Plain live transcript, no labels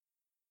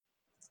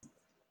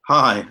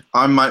Hi,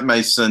 I'm Mike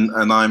Mason,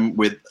 and I'm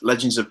with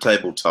Legends of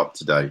Tabletop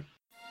today.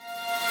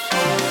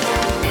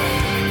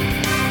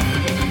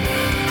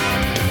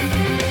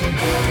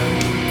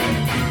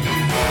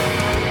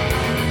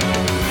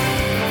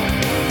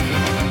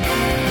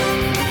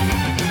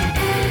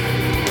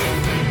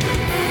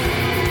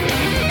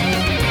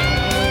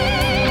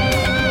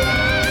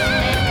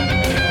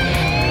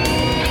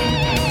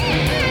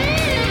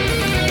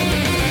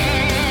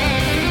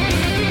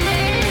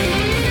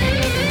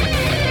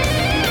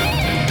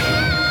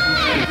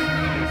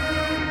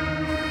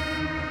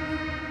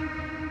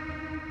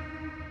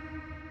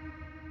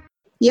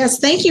 Yes,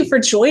 thank you for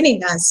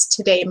joining us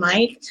today,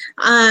 Mike.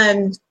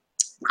 I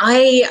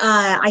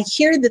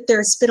hear that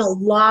there's been a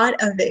lot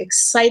of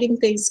exciting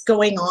things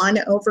going on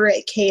over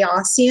at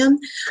Chaosium,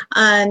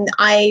 and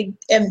I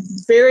am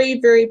very,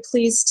 very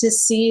pleased to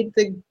see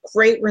the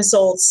great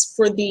results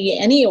for the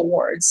ENnie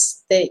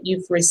Awards that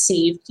you've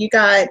received. You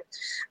got,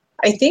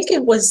 I think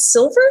it was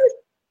silver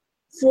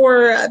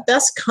for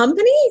Best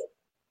Company?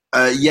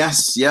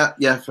 Yes,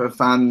 for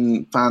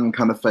fan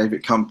kind of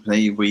favorite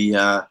company, we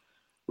had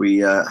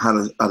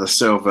a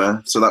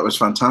silver, so that was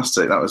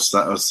fantastic. That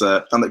was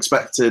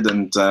unexpected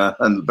and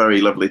very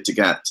lovely to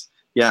get.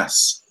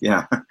 Yes,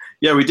 yeah.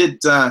 We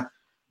did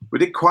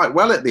quite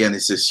well at the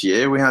Ennies this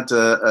year. We had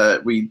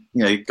we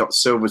got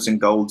silvers and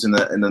golds in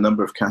a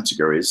number of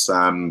categories.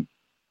 I'm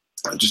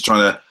just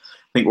trying to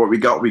think what we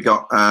got. We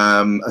got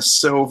a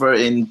silver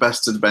in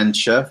Best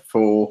Adventure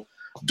for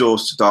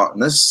Doors to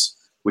Darkness,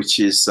 which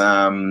is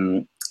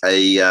a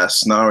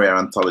scenario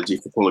anthology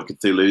for Call of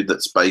Cthulhu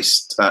that's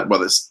based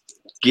it's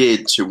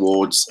geared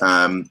towards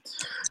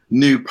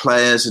new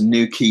players and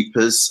new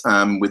keepers,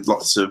 with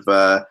lots of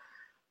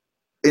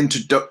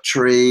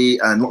introductory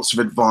and lots of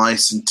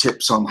advice and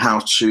tips on how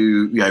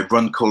to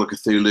run Call of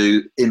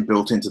Cthulhu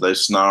inbuilt into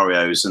those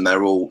scenarios. And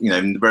they're all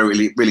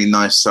very really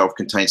nice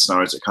self-contained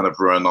scenarios that kind of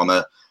run on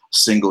a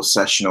single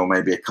session or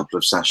maybe a couple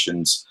of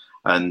sessions.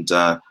 And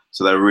so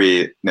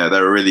they're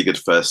they're a really good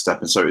first step.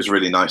 And so it was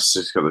really nice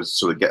to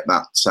sort of get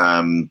that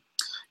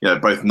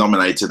both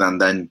nominated and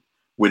then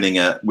winning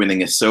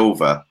a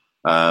silver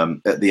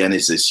at the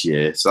Ennies this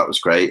year. So that was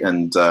great.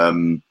 And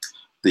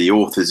the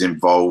authors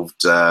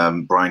involved,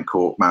 Brian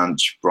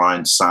Courtmanch,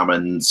 Brian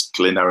Sammons,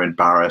 Glyn Owen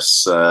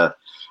Barris,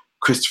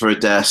 Christopher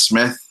Adair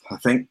Smith. I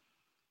think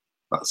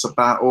that's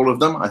about all of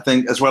them. I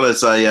think, as well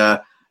as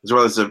a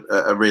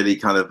really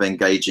kind of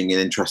engaging and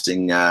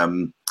interesting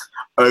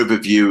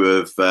overview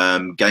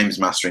of games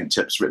mastering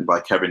tips written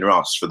by Kevin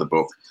Ross for the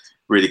book.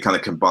 Really kind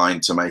of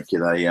combined to make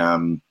it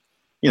a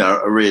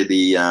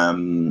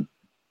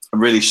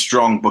really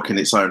strong book in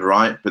its own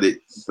right, but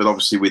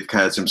obviously with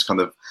Chaosium's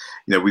kind of,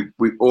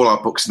 we all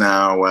our books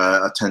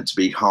now tend to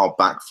be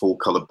hardback, full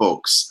color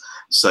books.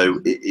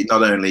 So it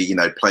not only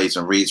plays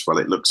and reads well,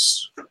 it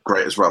looks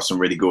great as well. Some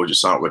really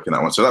gorgeous artwork in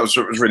that one. So it was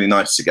really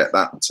nice to get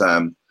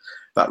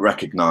that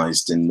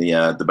recognised in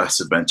the Best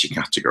Adventure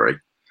category.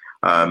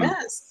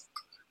 Yes.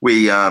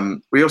 We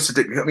also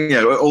did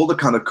all the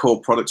kind of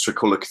core products for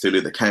Call of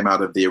Cthulhu that came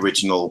out of the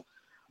original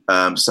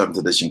 7th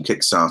edition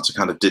Kickstarter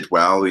kind of did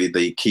well.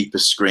 The Keeper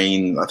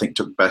screen, I think,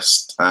 took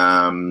best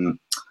won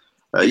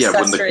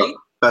the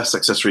best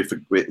accessory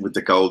with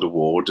the Gold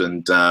Award,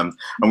 and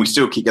we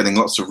still keep getting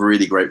lots of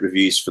really great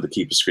reviews for the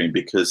Keeper screen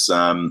because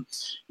not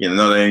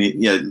only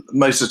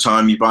most of the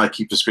time you buy a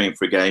Keeper screen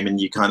for a game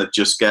and you kind of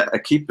just get a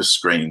Keeper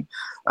screen,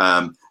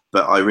 but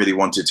I really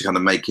wanted to kind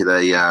of make it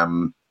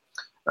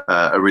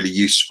a really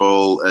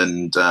useful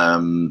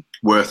and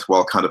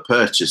worthwhile kind of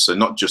purchase. So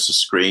not just a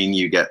screen,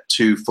 you get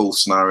 2 full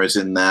scenarios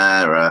in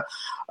there,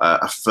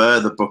 a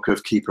further book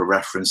of Keeper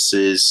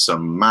references,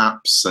 some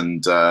maps,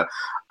 and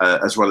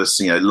as well as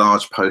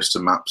large poster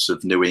maps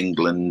of New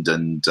England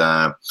and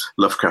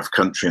Lovecraft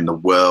Country and the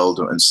world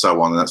and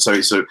so on. And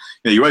so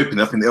you open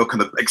it up and it all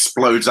kind of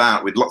explodes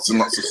out with lots and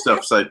lots of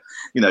stuff. So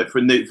for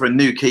a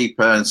new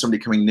keeper and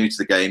somebody coming new to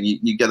the game,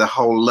 you get a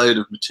whole load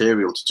of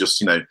material to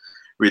just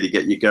really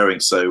get you going.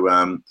 So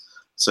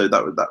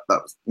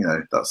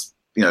that's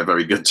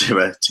very good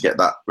to get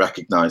that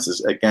recognised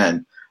as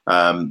again.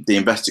 The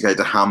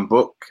Investigator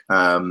Handbook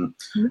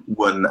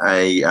won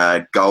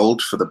a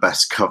gold for the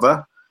best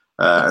cover,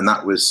 and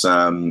that was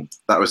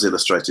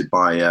illustrated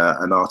by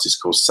an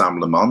artist called Sam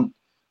Lamont,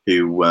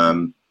 who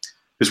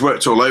has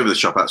worked all over the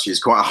shop. Actually, he's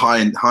quite a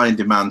high in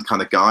demand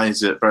kind of guy.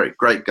 He's a very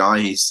great guy.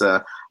 He's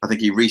I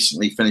think he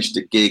recently finished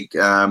a gig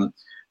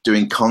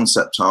doing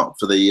concept art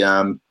for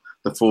the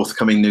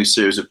forthcoming new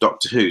series of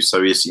Doctor Who.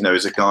 So he's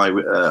is a guy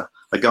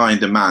in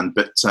demand.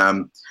 But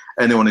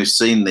anyone who's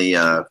seen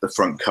the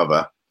front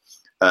cover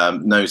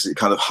knows that it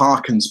kind of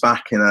harkens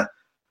back in a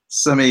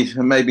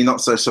maybe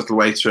not so subtle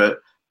way to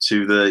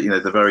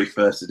the very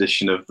first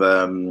edition of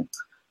the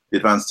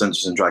Advanced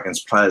Dungeons and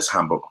Dragons Player's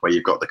Handbook, where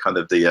you've got the kind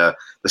of the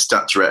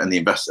statuette and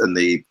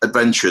the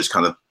adventurers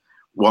kind of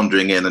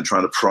wandering in and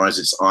trying to prise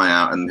its eye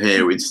out. And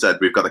here instead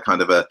we've got a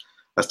kind of a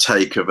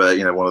take of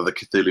one of the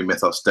Cthulhu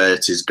mythos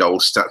deities'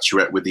 gold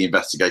statuette with the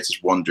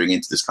investigators wandering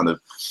into this kind of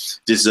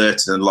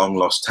deserted and long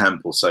lost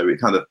temple. So it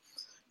kind of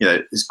you know,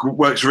 it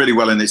works really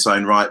well in its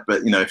own right.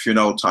 But you know, if you're an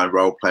old-time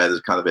role player, there's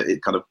kind of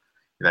it kind of,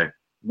 you know,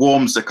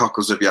 warms the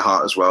cockles of your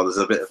heart as well. There's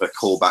a bit of a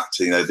callback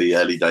to, you know, the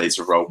early days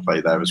of role play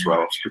there as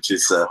well, which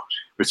is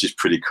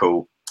pretty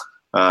cool.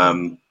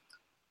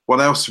 What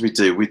else did we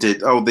do? We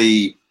did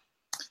the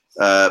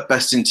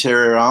best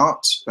interior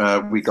art.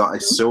 We got a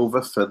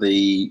silver for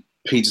the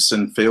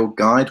Peterson Field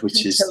Guide,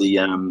 which is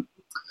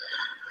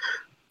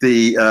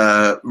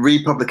the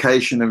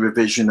republication and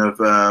revision of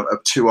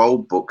two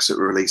old books that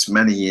were released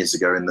many years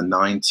ago in the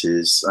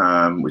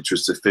 90s, which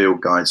was the Field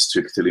Guides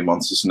to Cthulhu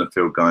Monsters and the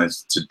Field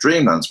Guides to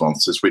Dreamlands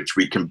Monsters, which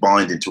we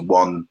combined into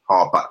one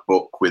hardback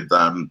book with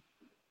a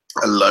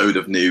load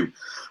of new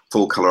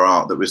full-color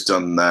art that was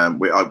done.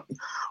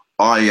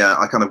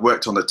 I kind of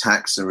worked on the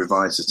text and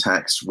revised the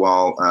text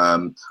while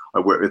I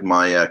worked with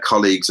my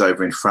colleagues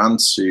over in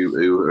France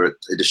who are at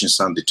Edition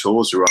Saint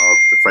Détours, who are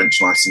the French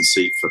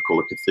licensee for Call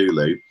of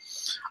Cthulhu.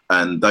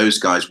 And those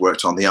guys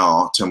worked on the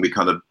art, and we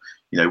kind of,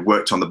 you know,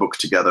 worked on the book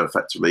together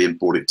effectively and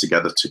brought it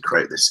together to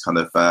create this kind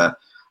of,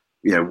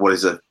 you know, what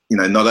is a, you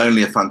know, not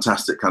only a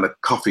fantastic kind of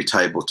coffee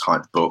table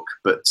type book,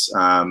 but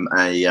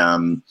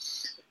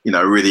you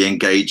know, really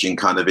engaging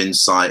kind of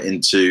insight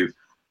into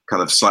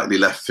kind of slightly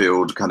left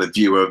field kind of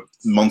view of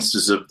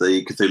monsters of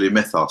the Cthulhu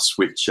mythos,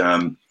 which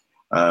you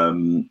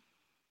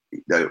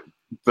know,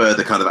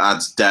 further kind of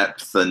adds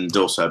depth and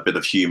also a bit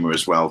of humor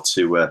as well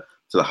to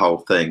the whole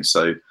thing.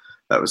 So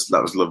that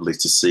was lovely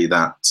to see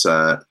that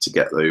to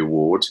get the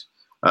award.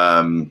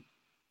 And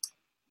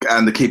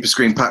the Keeper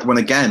Screen Pack won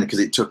again because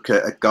it took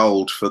a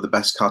gold for the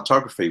best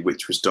cartography,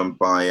 which was done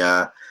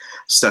by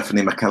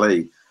Stephanie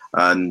McAlee.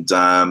 And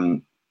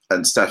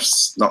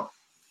Steph's not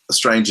a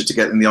stranger to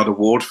getting the odd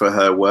award for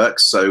her work,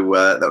 so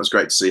that was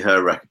great to see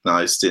her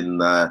recognised in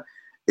the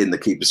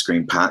Keeper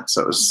Screen Pack.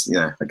 So it was, you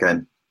know,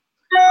 again,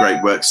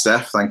 great work,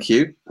 Steph. Thank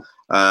you.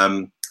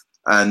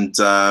 And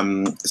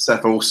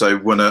Steph also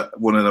won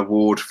an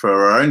award for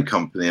her own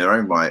company, her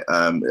own right,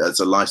 as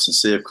a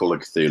licensee of Call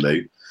of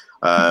Cthulhu.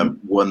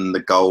 Won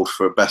the gold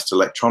for best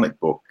electronic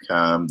book,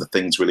 The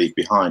Things We Leave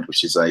Behind,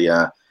 which is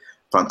a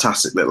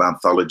fantastic little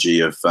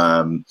anthology of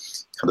kind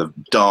of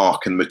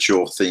dark and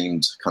mature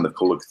themed kind of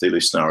Call of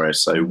Cthulhu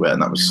scenarios. So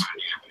and that was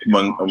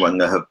among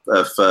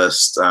her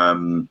first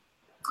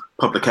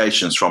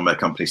publications from their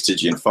company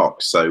Stygian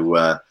Fox.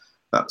 So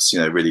that's, you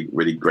know, really,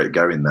 really great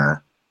going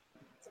there.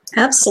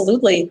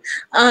 Absolutely.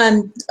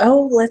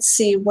 Let's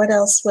see. What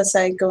else was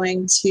I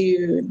going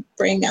to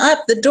bring up?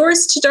 The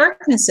Doors to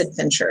Darkness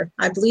adventure.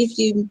 I believe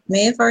you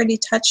may have already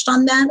touched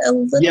on that a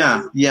little.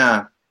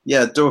 Yeah.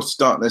 Doors to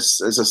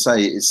Darkness, as I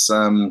say, is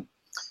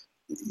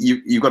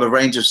you've got a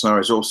range of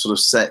scenarios all sort of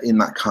set in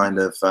that kind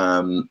of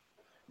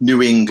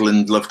New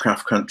England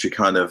Lovecraft Country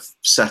kind of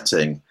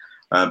setting,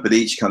 but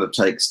each kind of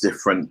takes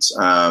different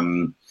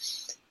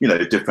you know,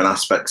 different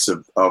aspects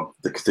of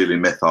the Cthulhu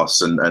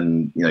mythos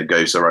and you know,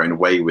 goes their own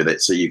way with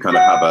it. So you kind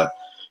of have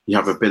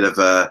a bit of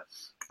a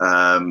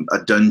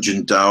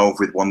dungeon delve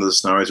with one of the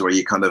scenarios where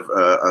you kind of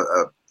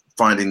are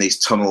finding these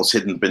tunnels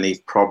hidden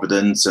beneath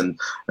Providence and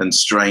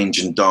strange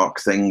and dark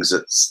things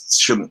that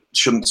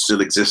shouldn't still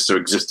exist are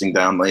existing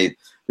down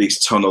these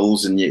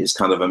tunnels, and it's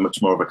kind of a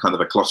much more of a kind of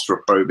a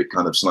claustrophobic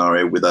kind of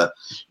scenario with a,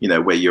 you know,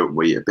 where you're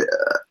a bit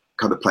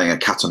kind of playing a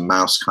cat and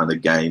mouse kind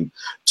of game,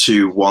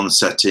 to one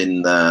set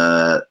in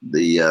the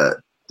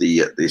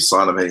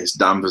asylum. It's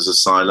Danvers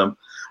Asylum,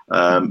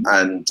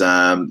 and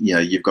you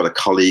know, you've got a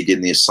colleague in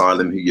the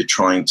asylum who you're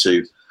trying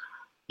to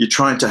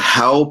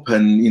help,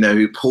 and you know,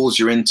 who pulls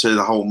you into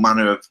the whole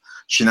manner of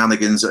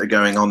shenanigans that are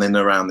going on in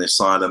and around the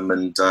asylum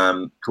and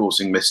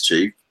causing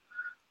mischief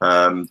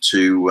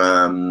to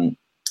a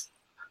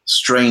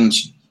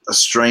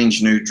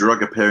strange new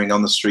drug appearing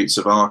on the streets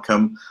of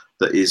Arkham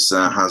that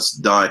has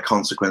dire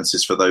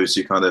consequences for those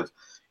who kind of,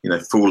 you know,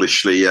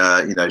 foolishly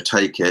you know,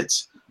 take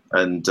it,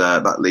 and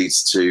that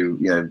leads to,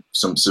 you know,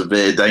 some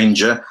severe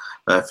danger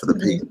for the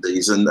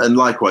PDs, and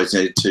likewise,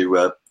 you know, to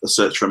a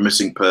search for a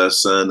missing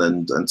person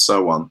and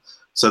so on.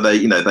 So they,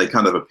 you know, they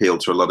kind of appeal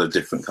to a lot of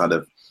different kind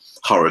of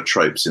horror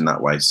tropes in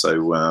that way.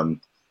 So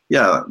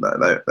yeah,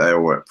 they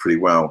all work pretty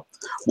well.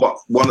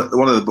 One of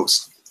the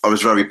books I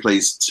was very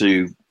pleased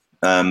to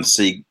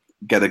see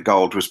get a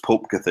gold was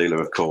Pulp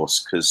Cthulhu, of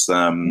course, because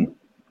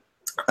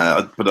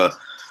I put a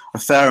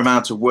fair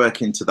amount of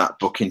work into that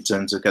book in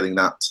terms of getting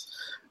that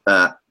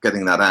out,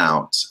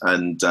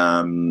 and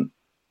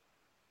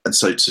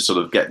so to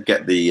sort of get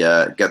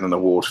an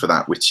award for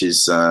that, which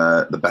is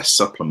the best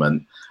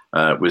supplement,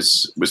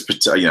 was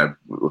you know,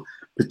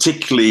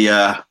 particularly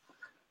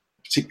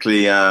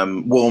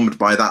warmed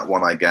by that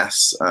one, I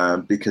guess,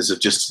 because of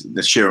just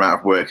the sheer amount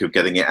of work of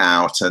getting it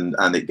out and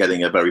it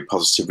getting a very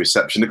positive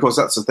reception. Of course,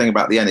 that's the thing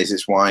about the Ennies.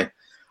 It's why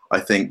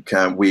I think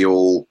we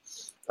all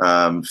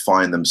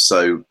find them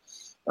so,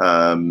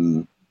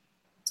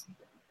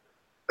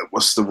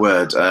 what's the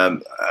word?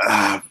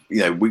 You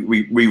know,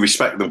 we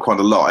respect them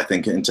quite a lot, I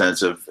think, in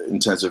terms of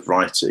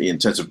writing, in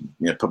terms of,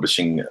 you know,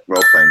 publishing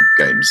role-playing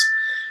games,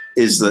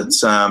 is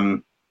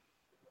that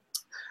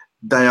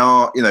they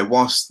are, you know,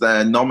 whilst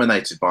they're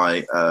nominated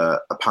by a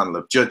panel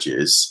of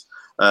judges,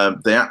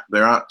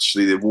 they're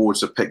actually, the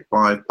awards are picked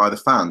by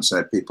the fans.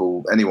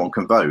 People, anyone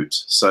can vote.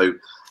 So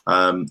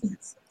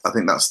I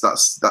think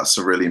that's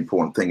a really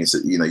important thing, is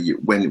that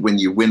when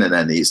you win an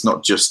Ennie, it's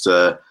not just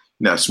a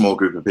small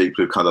group of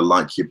people who kind of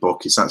like your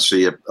book. It's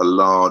actually a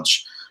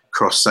large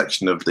cross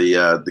section of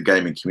the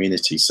gaming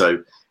community.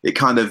 So it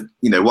kind of,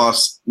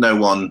 whilst no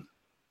one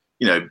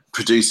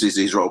produces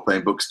these role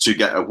playing books to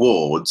get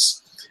awards,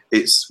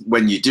 it's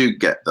when you do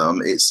get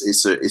them,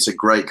 it's a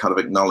great kind of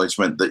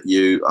acknowledgement that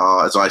you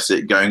are, as I see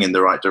it, going in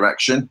the right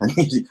direction, and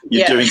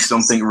you're doing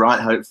something right,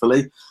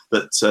 hopefully,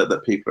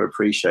 that people are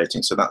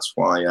appreciating. So that's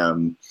why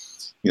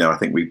I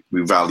think we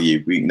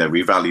value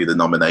the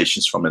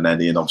nominations from an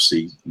Ennie, and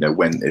obviously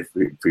if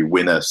we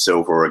win a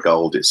silver or a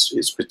gold,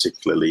 it's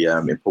particularly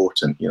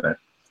important.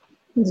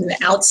 It's an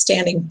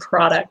outstanding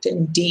product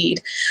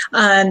indeed.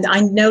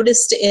 I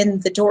noticed in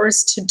the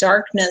Doors to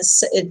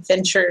Darkness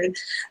adventure,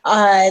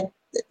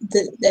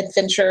 the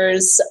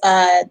adventures,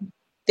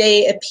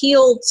 they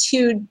appeal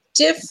to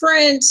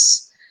different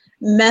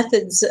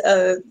methods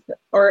of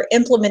or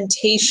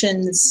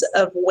implementations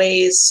of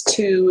ways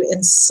to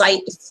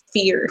incite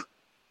fear.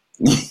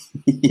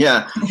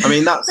 Yeah, I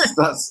mean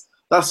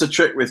that's the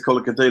trick with Call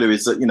of Cthulhu,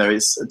 is that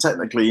it's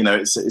technically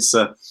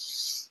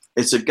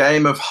it's a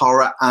game of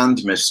horror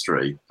and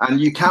mystery,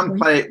 and you can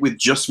play it with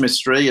just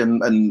mystery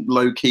and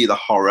low key the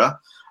horror.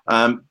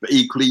 But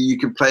equally, you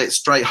can play it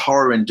straight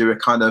horror and do a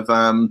kind of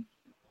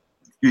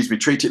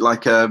treat it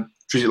like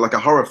a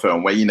horror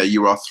film, where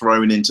you are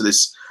thrown into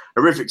this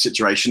horrific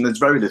situation. There's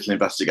very little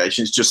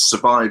investigation. It's just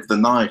survive the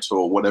night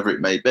or whatever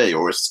it may be,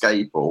 or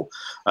escape, or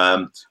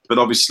but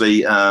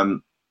obviously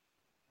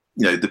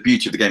the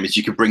beauty of the game is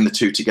you can bring the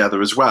two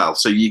together as well.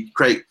 So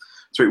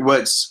it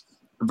works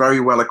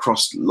very well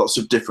across lots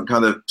of different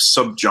kind of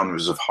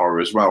subgenres of horror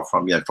as well,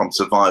 from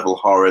survival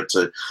horror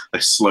to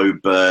a slow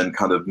burn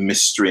kind of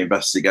mystery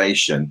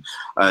investigation.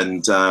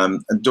 And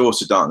Doors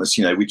to Darkness,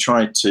 we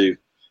tried to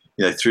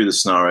through the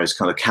scenarios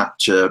kind of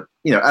capture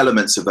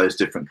elements of those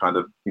different kind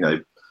of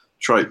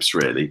tropes,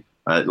 really.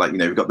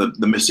 We've got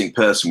the missing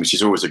person, which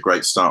is always a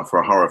great start for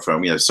a horror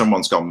film.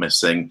 Someone's gone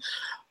missing.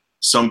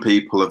 Some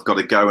people have got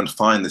to go and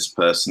find this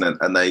person,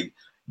 and they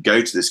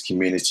go to this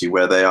community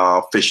where they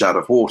are fish out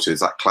of water.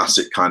 It's that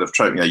classic kind of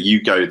trope.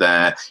 You go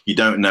there, you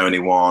don't know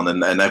anyone,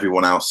 and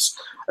everyone else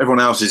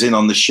is in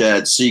on the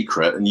shared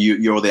secret, and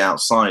you're the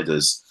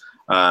outsiders.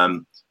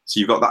 So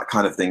you've got that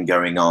kind of thing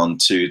going on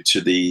to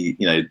the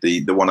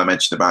the one I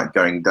mentioned about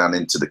going down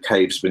into the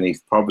caves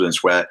beneath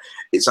Providence, where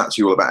it's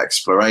actually all about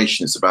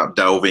exploration. It's about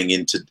delving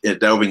into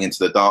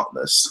the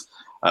darkness,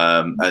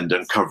 and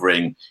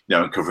uncovering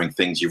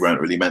things you weren't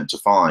really meant to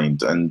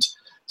find. And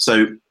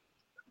so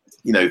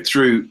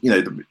through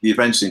the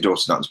adventures in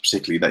Doors to Darkness,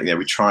 particularly, that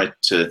we tried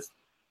to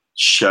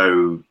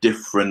show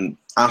different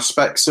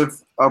aspects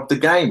of the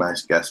game, I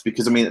guess,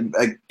 because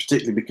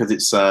particularly because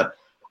it's a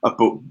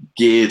book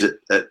geared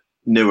at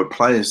newer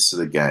players to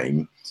the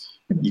game.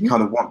 You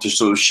kind of want to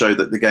sort of show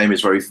that the game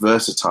is very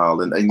versatile,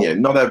 and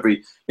not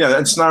every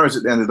and scenarios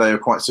at the end of the day are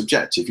quite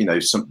subjective.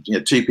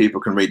 Two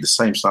people can read the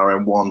same scenario,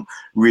 and one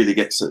really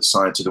gets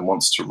excited and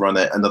wants to run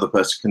it. Another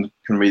person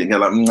can read it and go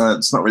like, no,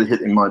 it's not really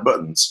hitting my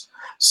buttons.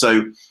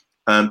 So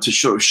to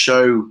sort of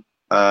show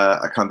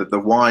a kind of the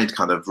wide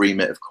kind of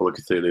remit of Call of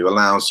Cthulhu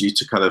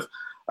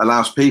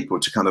allows people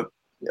to kind of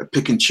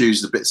pick and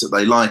choose the bits that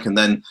they like, and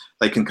then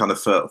they can kind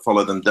of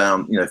follow them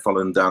down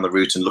the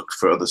route and look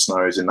for other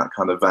scenarios in that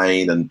kind of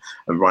vein, and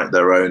write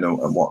their own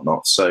and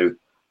whatnot. So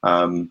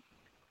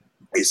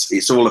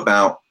it's all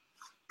about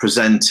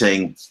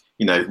presenting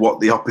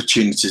what the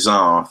opportunities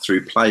are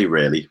through play,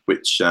 really,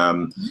 which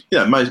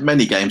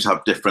many games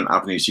have different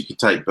avenues you can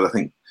take, but I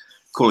think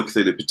Call of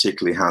Cthulhu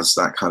particularly has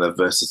that kind of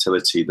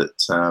versatility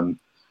that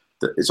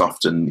is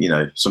often,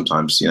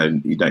 sometimes, you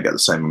don't get the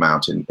same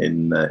amount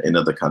in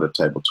other kind of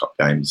tabletop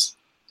games.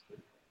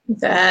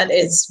 That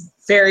is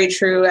very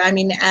true. I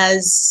mean,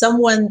 as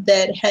someone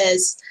that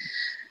has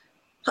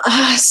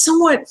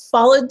somewhat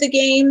followed the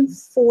game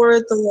for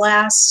the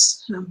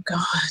last,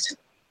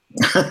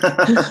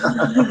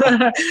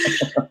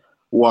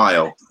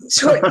 while.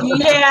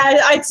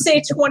 Yeah, I'd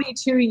say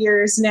 22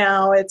 years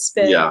now. It's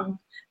been. Yeah.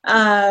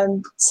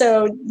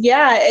 So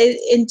yeah,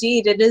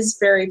 indeed, it is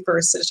very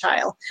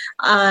versatile,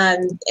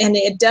 and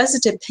it does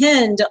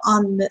depend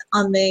on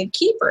the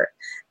keeper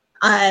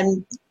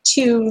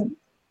to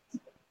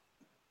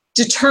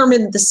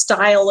determine the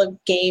style of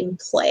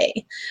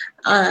gameplay,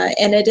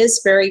 and it is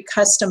very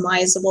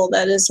customizable.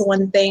 That is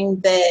one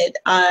thing that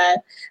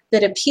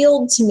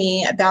appealed to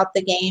me about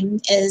the game,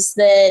 is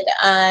that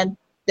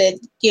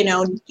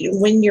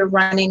when you're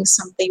running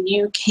something,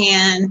 you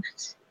can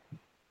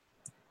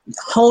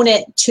hone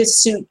it to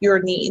suit your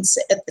needs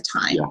at the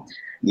time.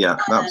 Yeah,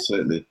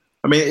 absolutely.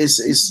 I mean,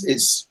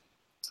 it's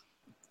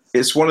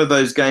one of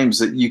those games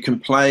that you can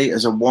play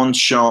as a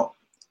one-shot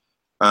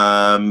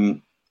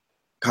kind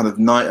of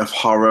night of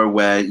horror,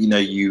 where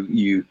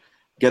you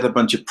get a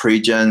bunch of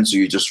pre-gens, or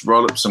you just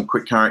roll up some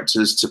quick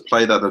characters to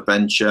play that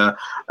adventure,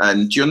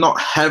 and you're not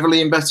heavily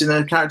invested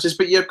in the characters,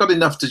 but you've got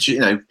enough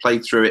to play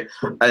through it,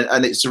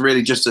 and it's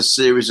really just a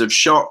series of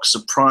shocks,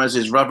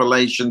 surprises,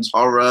 revelations,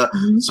 horror,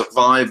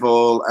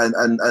 survival, and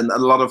a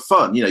lot of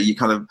fun. You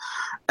kind of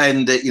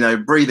end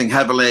it, breathing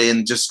heavily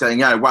and just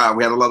going, oh wow,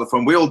 we had a lot of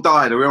fun. We all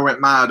died, or we all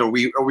went mad, or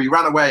we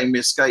ran away and we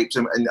escaped,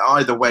 and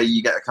either way,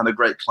 you get a kind of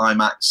great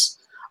climax.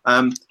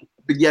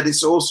 But yet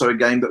it's also a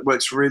game that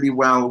works really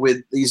well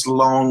with these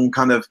long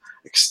kind of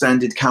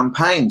extended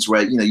campaigns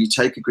where, you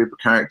take a group of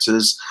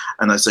characters,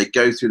 and as they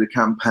go through the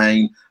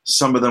campaign,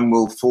 some of them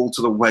will fall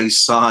to the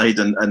wayside,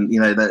 and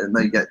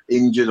they get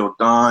injured or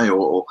die,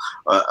 or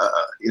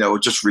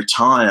just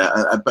retire,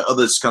 but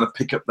others kind of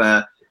pick up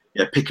the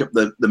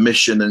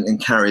mission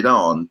and carry it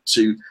on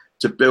to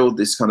build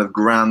this kind of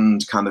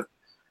grand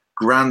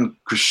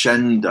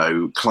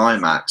crescendo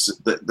climax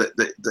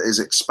that is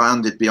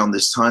expanded beyond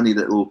this tiny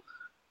little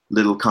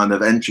kind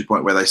of entry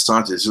point where they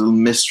started, this little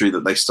mystery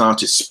that they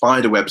started,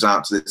 spider webs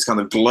out to this kind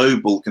of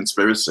global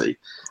conspiracy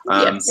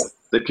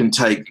that can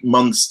take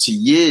months to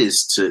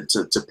years to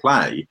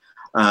play.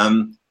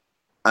 You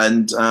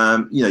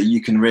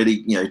can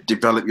really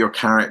develop your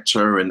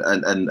character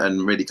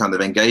and really kind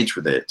of engage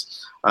with it.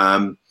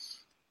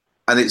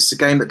 And it's a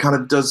game that kind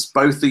of does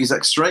both these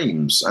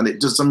extremes, and it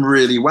does them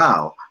really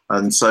well.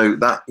 And so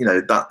that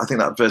I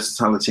think that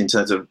versatility in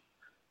terms of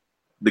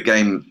the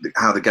game,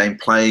 how the game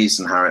plays,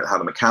 and how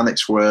the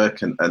mechanics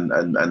work, and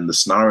the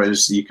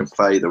scenarios you can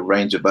play, the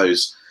range of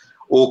those,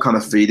 all kind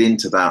of feed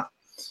into that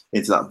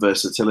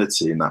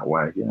versatility in that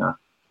way. Yeah,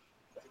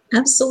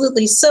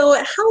 absolutely. So,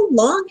 how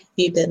long have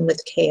you been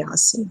with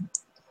Chaosium?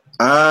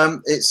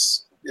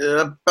 It's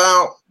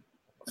about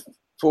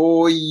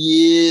 4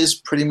 years,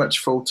 pretty much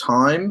full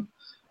time.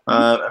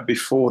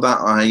 Before that,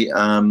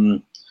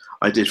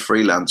 I did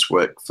freelance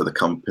work for the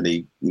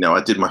company.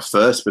 I did my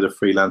first bit of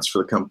freelance for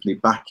the company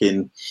back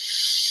in,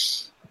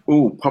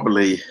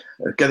 probably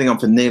getting on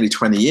for nearly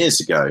 20 years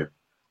ago.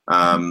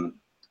 And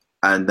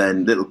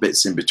then little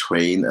bits in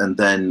between. And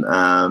then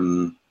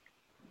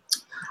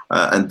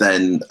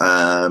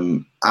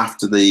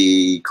after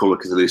the Call of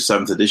Cthulhu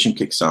 7th edition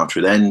Kickstarter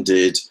had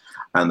ended,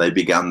 and they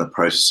began the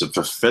process of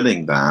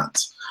fulfilling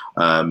that,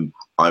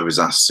 I was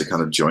asked to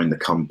kind of join the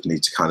company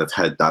to kind of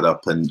head that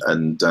up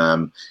and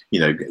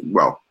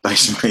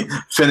basically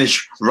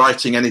finish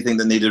writing anything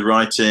that needed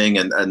writing,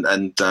 and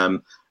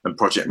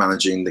project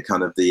managing the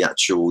kind of the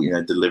actual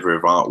delivery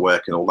of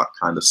artwork and all that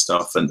kind of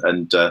stuff,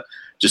 and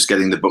just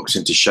getting the books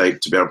into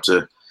shape to be able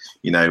to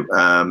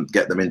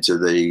get them into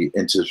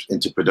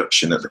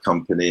production at the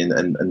company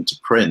and to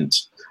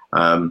print.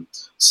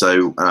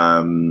 So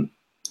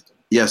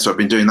I've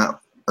been doing that,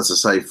 as I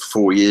say, for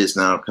 4 years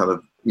now, kind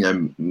of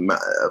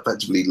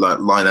effectively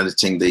line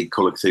editing the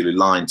Call of Cthulhu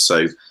line.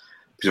 So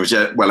pretty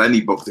much, any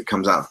book that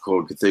comes out of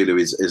Call of Cthulhu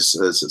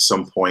is at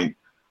some point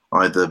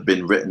either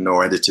been written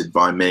or edited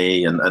by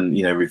me, and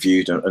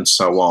reviewed and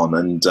so on.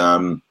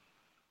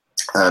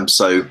 And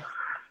so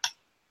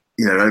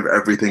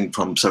everything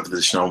from 7th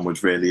edition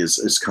onwards really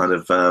is kind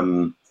of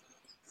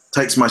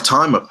takes my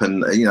time up,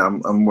 and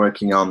I'm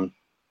working on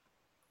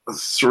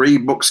 3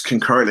 books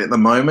concurrently at the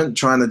moment,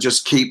 trying to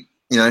just keep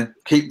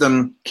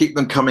them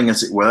coming,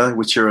 as it were,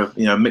 which are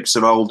a mix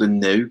of old and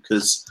new.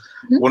 Because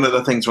one of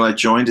the things when I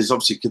joined is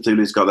obviously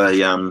Cthulhu's got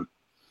a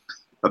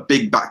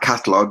big back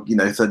catalogue,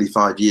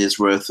 35 years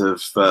worth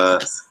of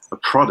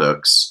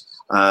products.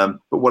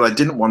 But what I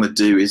didn't want to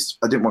do is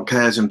I didn't want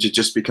Chaosium to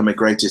just become a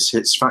greatest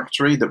hits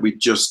factory that we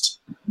just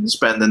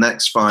spend the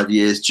next 5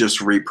 years just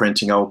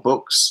reprinting old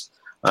books,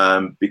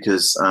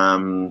 because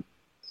I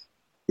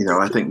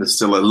think there's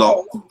still a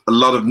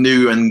lot of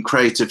new and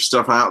creative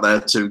stuff out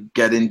there to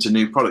get into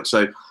new products.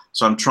 So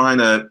I'm trying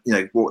to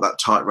walk that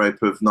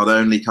tightrope of not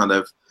only kind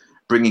of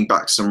bringing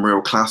back some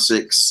real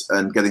classics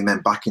and getting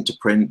them back into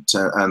print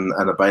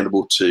and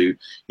available to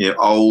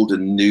old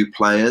and new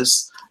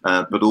players,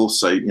 but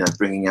also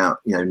bringing out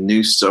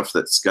new stuff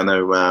that's going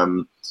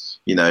to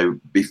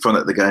be fun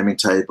at the gaming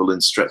table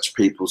and stretch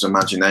people's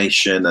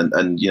imagination,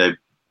 and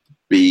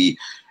be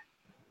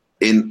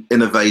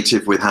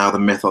innovative with how the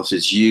mythos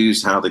is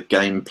used, how the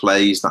game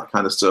plays, that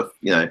kind of stuff.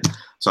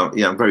 So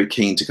I'm very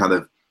keen to kind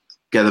of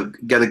get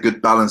a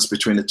good balance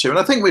between the two, and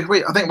I think we're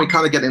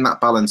kind of getting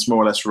that balance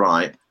more or less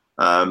right.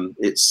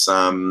 It's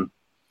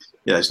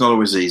it's not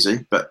always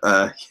easy, but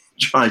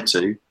try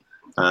to.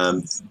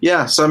 So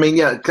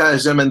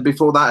Chaosium, and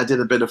before that I did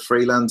a bit of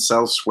freelance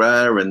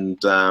elsewhere,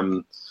 and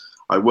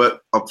I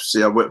work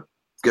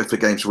for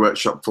Games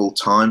Workshop full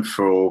time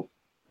for,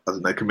 I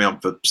don't know, coming on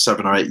for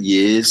 7 or 8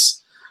 years.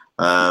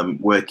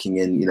 Working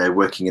in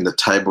the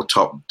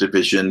tabletop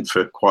division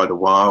for quite a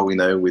while,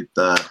 with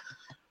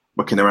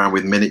working around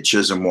with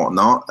miniatures and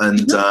whatnot,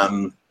 and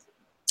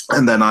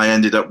then I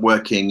ended up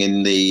working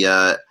in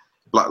the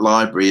Black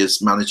Library as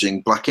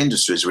managing Black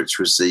Industries, which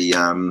was the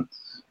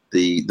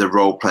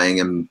role playing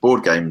and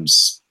board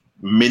games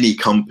mini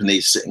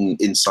company sitting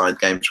inside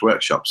Games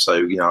Workshop. So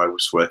I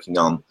was working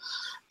on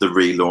the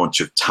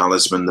relaunch of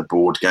Talisman, the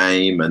board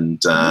game,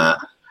 and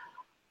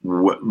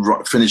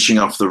finishing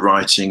off the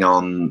writing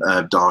on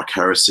Dark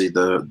Heresy,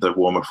 the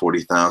Warhammer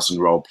 40,000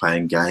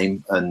 role-playing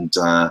game, and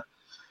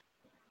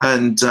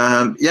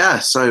yeah,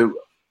 so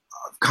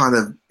I've kind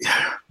of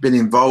been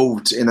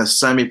involved in a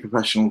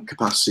semi-professional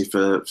capacity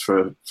for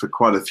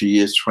quite a few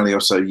years, 20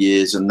 or so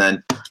years, and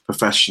then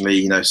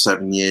professionally,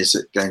 7 years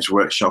at Games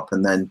Workshop,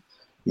 and then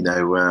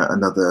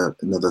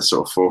another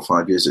sort of 4 or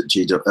 5 years at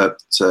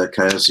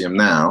Chaosium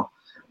now.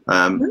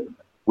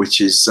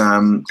 Which is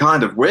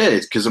kind of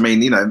weird, because I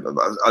mean, I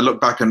look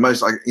back and I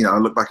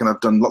look back and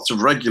I've done lots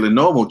of regular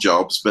normal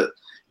jobs, but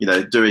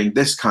doing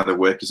this kind of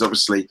work is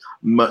obviously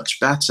much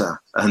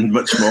better and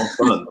much more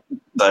fun.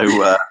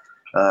 So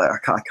I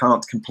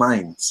can't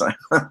complain. So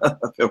I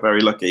feel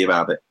very lucky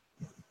about it.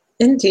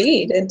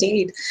 Indeed.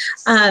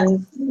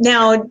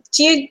 Now,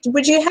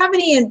 would you have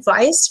any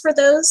advice for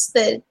those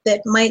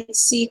that might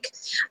seek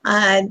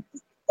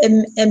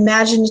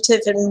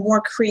imaginative and more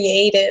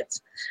creative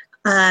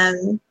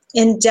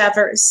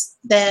endeavors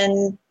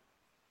than,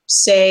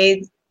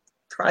 say,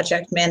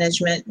 project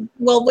management?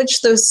 Well,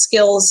 which those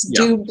skills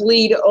do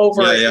bleed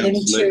over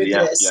into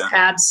this.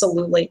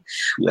 Absolutely.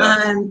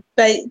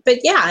 But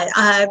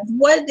yeah,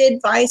 what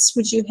advice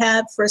would you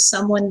have for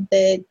someone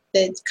that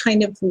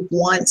kind of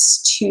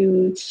wants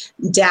to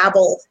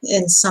dabble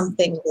in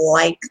something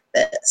like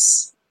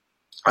this?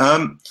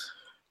 I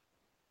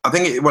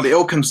think it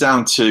all comes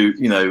down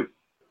to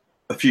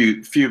a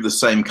few of the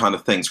same kind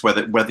of things.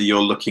 Whether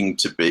you're looking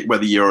to be,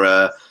 whether you're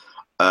an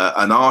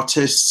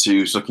artist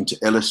who's looking to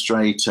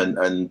illustrate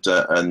and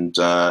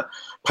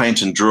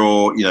paint and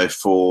draw,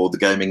 for the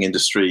gaming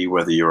industry,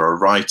 whether you're a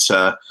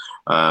writer,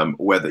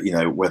 whether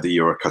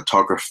you're a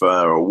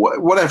cartographer or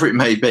whatever it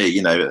may be,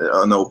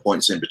 and all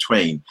points in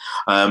between.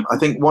 I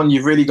think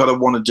you've really got to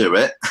want to do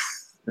it,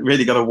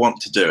 really got to want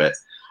to do it.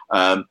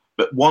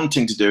 But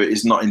wanting to do it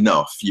is not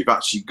enough. You've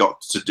actually got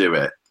to do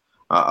it.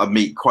 I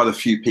meet quite a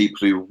few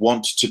people who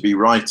want to be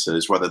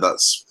writers, whether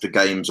that's for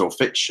games or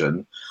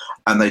fiction,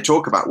 and they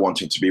talk about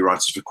wanting to be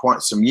writers for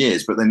quite some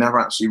years, but they never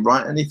actually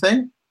write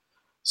anything.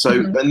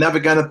 So they're never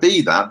going to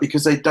be that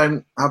because they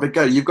don't have a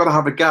go. You've got to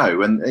have a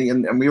go, and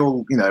we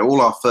all, all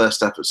our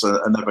first efforts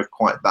are never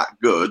quite that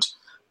good,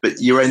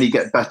 but you only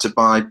get better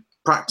by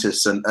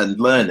practice and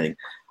learning.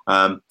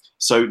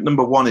 So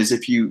number one is,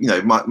 if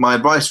my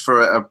advice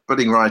for a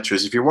budding writer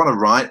is, if you want to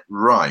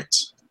write.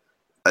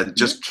 And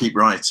just keep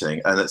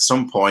writing, and at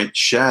some point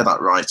share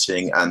that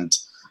writing and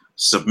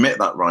submit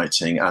that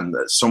writing, and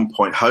at some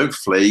point,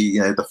 hopefully,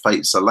 the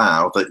fates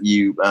allow that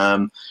you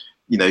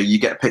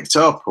get picked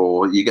up,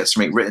 or you get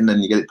something written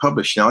and you get it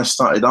published. I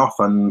started off,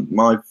 and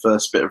my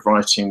first bit of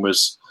writing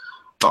was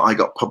that I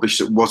got published.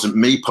 It wasn't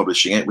me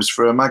publishing it; it was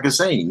for a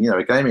magazine,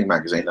 a gaming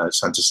magazine. I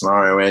sent a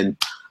scenario in.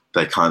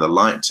 They kind of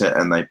liked it,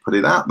 and they put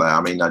it out there.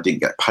 I mean, I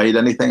didn't get paid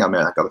anything. I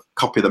mean, I got a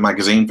copy of the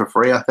magazine for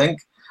free, I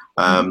think.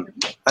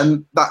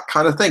 And that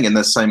kind of thing, and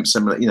the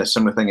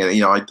similar thing.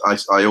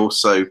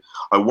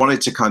 I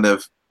wanted to kind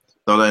of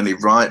not only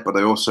write, but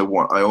I also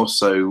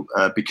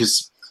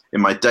because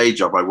in my day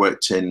job I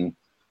worked in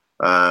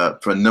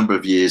for a number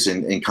of years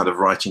in kind of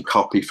writing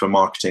copy for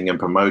marketing and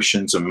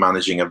promotions and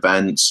managing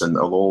events and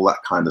all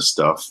that kind of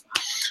stuff.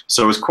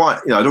 So it was quite,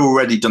 I'd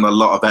already done a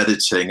lot of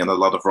editing and a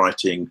lot of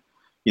writing,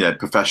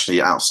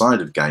 professionally outside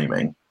of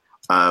gaming.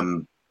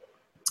 But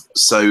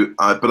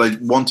I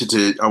wanted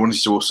to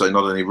also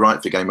not only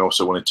write for game, I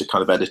also wanted to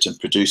kind of edit and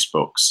produce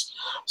books.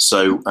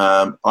 So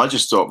I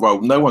just thought,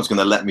 well, no one's going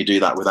to let me do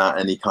that without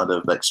any kind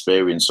of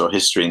experience or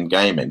history in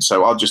gaming.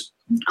 So I'll just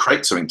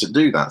create something to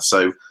do that.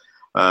 So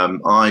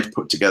I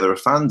put together a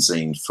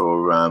fanzine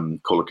for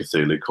Call of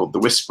Cthulhu called The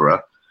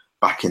Whisperer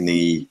back in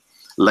the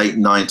late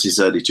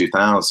 90s, early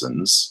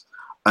 2000s.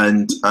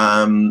 And,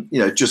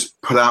 just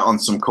put out on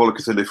some Call of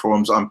Cthulhu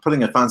forums. I'm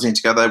putting a fanzine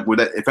together.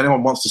 If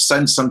anyone wants to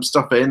send some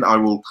stuff in, I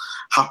will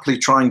happily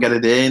try and get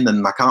it in,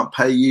 and I can't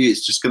pay you.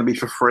 It's just going to be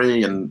for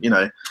free. And,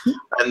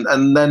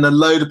 and then a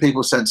load of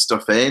people sent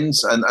stuff in,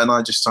 and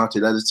I just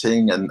started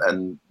editing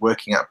and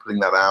working out, putting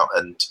that out.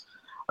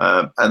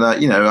 I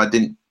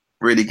didn't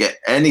really get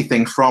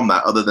anything from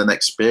that other than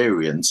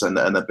experience and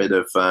a bit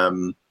of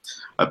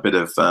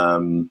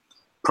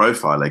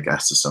profile, I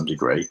guess, to some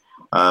degree.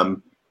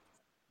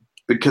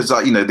 Because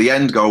the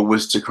end goal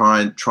was to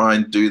try and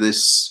do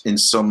this in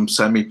some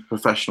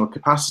semi-professional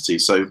capacity.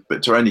 So,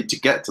 but to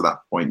get to that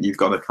point, you've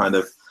got to kind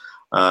of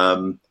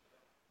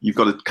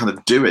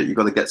do it. You've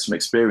got to get some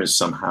experience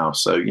somehow.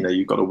 So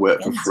you've got to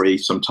work for free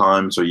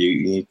sometimes, or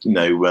you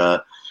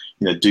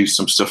do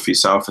some stuff for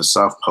yourself and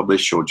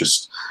self-publish, or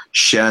just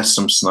share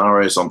some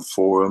scenarios on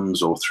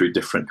forums or through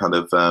different kind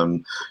of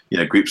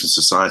groups and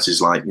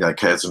societies. Like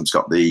Chaosium's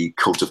got the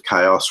Cult of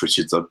Chaos, which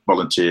is a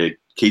volunteer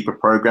keeper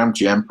program,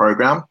 GM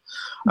program.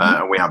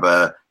 And we have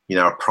a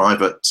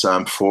private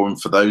forum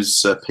for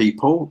those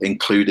people,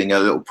 including a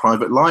little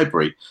private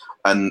library.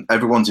 And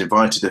everyone's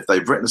invited. If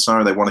they've written a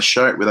scenario, they want to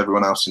share it with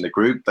everyone else in the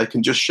group, they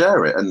can just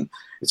share it. And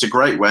it's a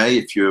great way,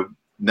 if you've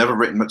never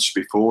written much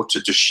before,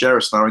 to just share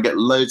a scenario and get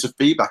loads of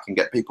feedback and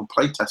get people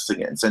play testing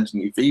it and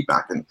sending you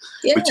feedback, and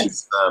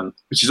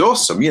which is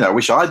awesome. I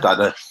wish I'd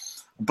had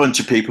bunch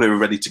of people who were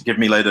ready to give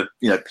me a load of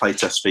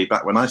playtest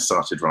feedback when I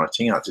started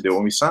writing. I had to do it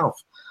all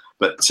myself.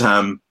 But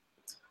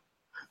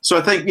so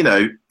I think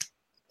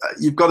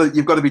you've got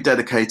to be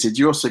dedicated.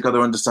 You also got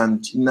to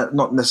understand you're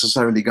not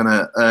necessarily going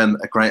to earn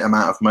a great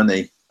amount of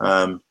money.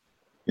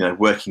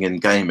 Working in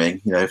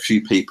gaming, a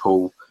few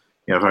people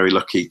are very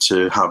lucky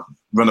to have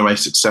runaway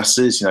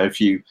successes. If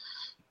you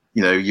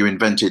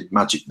invented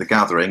Magic the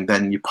Gathering,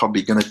 then you're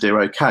probably going to do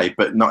okay.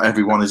 But not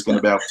everyone is going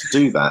to be able to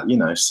do that.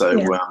 So.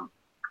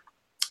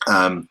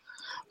 Yeah.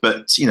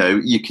 But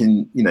you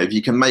can if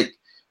you can make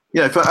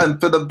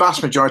for the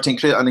vast majority,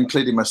 and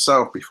including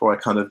myself before I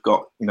kind of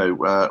got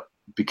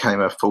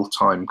became a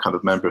full-time kind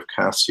of member of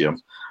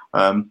Chaosium,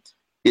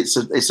 it's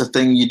a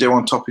thing you do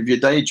on top of your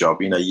day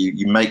job.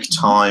 You make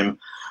time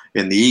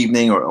in the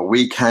evening or a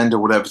weekend or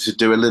whatever to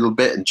do a little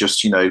bit, and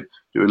just do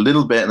a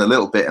little bit and a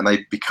little bit, and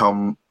they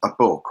become a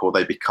book, or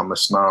they become a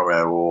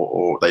scenario,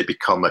 or they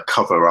become a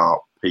cover art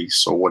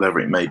piece, or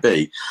whatever it may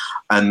be,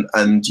 and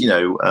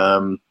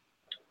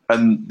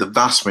the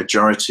vast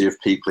majority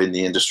of people in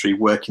the industry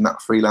work in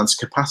that freelance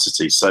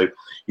capacity. So,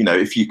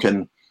 if you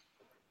can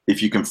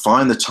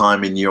find the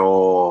time in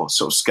your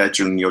sort of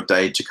schedule in your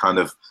day to kind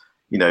of,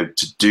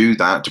 to do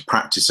that, to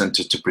practice and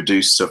to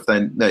produce stuff,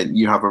 then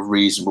you have a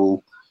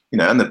reasonable,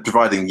 and then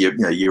providing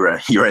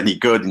you're any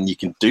good and you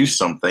can do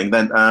something,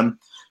 then,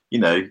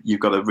 you've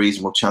got a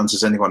reasonable chance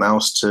as anyone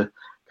else to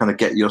kind of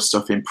get your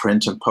stuff in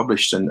print and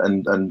published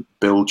and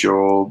build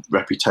your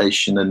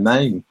reputation and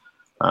name.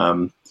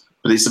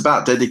 But it's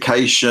about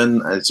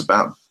dedication. And it's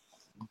about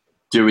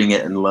doing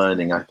it and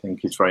learning. I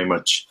think it's very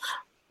much.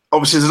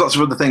 Obviously, there's lots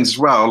of other things as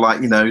well.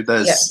 Like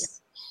there's,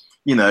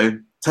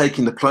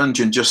 taking the plunge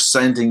and just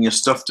sending your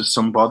stuff to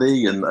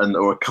somebody and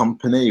or a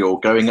company, or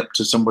going up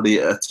to somebody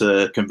at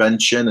a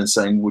convention and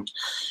saying, would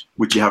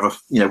you have a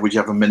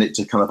minute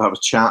to kind of have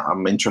a chat?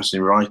 I'm interested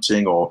in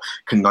writing, or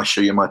can I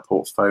show you my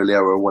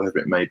portfolio, or whatever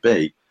it may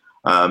be.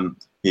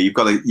 You've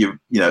got to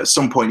at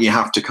some point you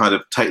have to kind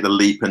of take the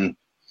leap and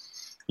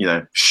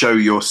show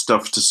your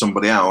stuff to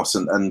somebody else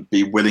and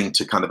be willing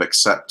to kind of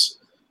accept,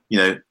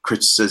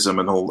 criticism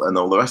and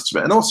all the rest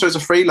of it. And also as a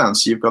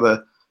freelancer, you've got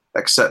to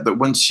accept that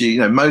once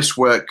most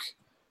work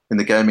in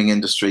the gaming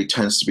industry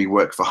tends to be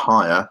work for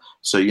hire.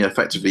 So,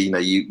 effectively,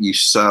 you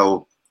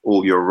sell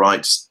all your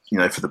rights,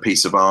 for the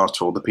piece of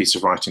art or the piece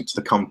of writing to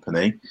the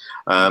company.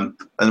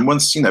 And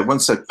once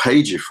they've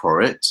paid you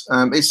for it,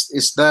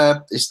 it's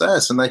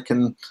theirs, and they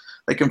can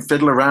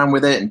fiddle around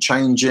with it and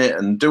change it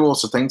and do all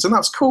sorts of things. And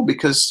that's cool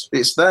because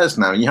it's theirs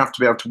now. And you have to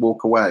be able to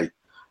walk away.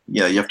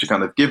 You have to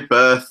kind of give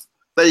birth.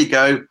 There you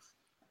go.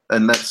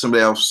 And let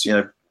somebody else,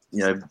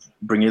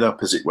 bring it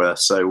up, as it were.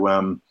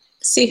 So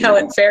see how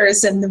it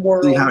fares in the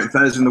world. See how it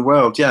fares in the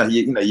world. Yeah.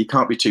 You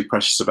can't be too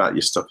precious about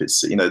your stuff.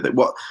 It's,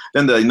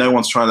 no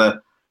one's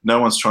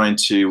trying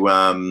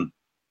to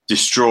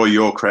destroy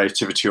your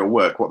creativity or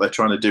work. What they're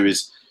trying to do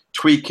is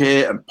tweak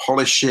it and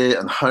polish it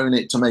and hone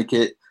it to make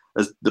it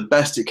as the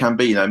best it can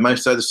be.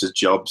 Most editors'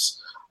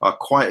 jobs are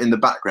quite in the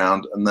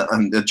background, and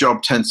the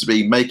job tends to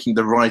be making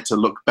the writer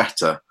look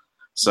better.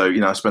 So,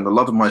 I spend a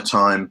lot of my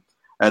time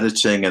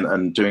editing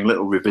and doing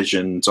little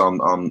revisions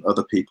on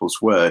other people's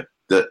work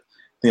that,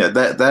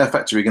 they're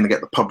effectively going to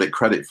get the public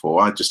credit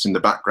for. I'm just in the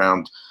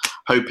background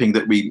hoping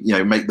that we,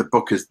 make the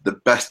book as the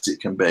best it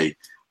can be,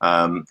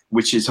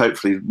 which is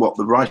hopefully what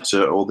the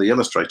writer or the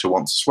illustrator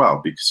wants as well,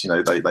 because,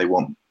 they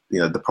want,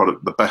 the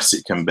product the best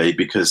it can be,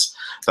 because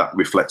that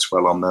reflects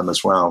well on them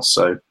as well.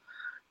 So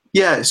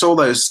yeah, it's all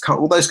those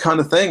kind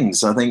of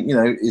things. I think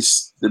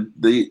it's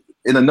the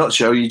in a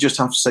nutshell, you just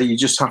have to say you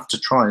just have to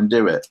try and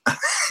do it.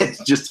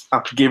 Just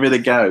have to give it a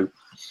go.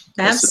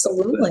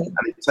 Absolutely.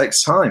 And it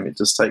takes time. It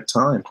does take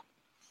time.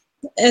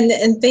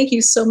 And thank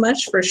you so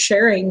much for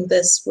sharing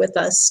this with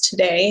us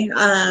today.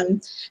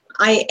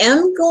 I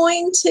am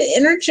going to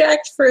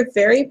interject for a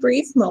very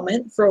brief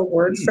moment for a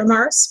word from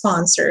our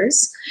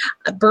sponsors.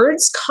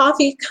 Birds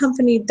Coffee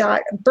Company,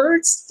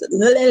 Birds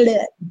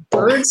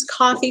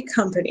Coffee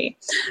Company,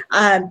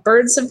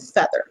 Birds of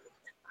Feather.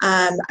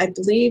 I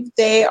believe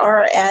they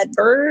are at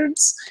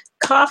Birds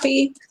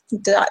Coffee.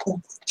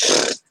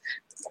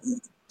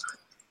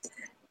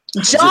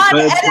 John,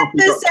 edit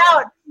this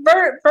out.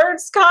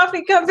 Birds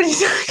Coffee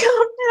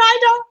Company.com.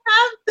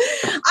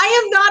 And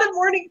I am not a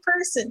morning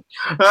person.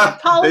 I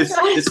apologize.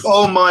 It's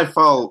all my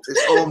fault.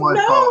 It's all my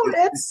fault. No,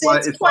 it's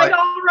quite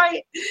all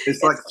right.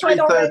 It's like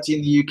 3:30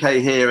 in the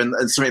UK here, and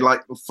something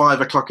like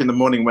 5 o'clock in the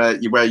morning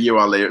where you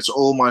are, Leah. It's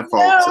all my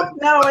fault.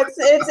 No, it's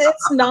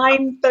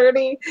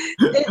 9:30.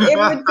 It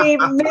would be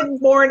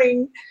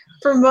mid-morning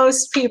for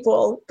most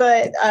people,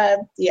 but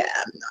yeah,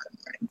 I'm not a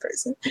morning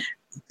person.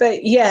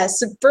 But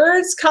yes,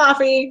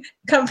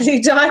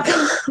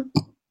 birdscoffeecompany.com.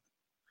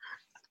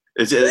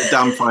 Is it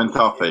damn fine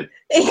coffee?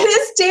 It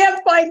is damn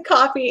fine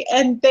coffee,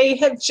 and they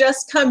have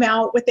just come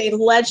out with a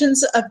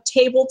Legends of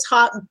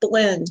Tabletop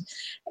blend,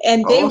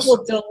 and they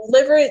will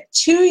deliver it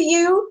to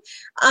you.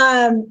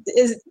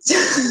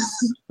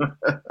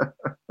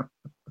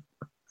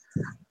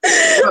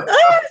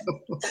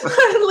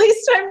 At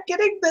least I'm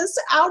getting this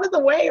out of the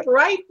way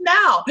right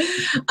now.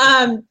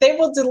 They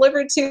will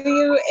deliver to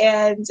you,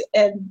 and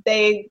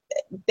they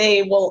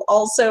will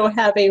also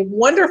have a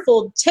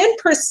wonderful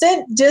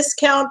 10%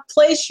 discount.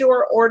 Place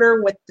your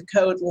order with the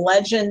code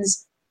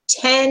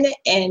LEGENDS10,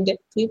 and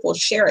we will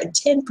share a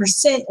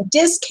 10%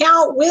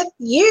 discount with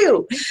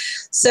you.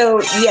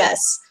 So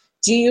yes,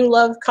 do you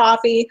love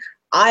coffee?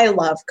 I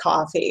love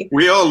coffee.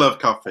 We all love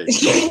coffee.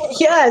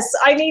 Yes,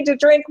 I need to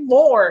drink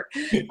more.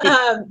 Yeah. Did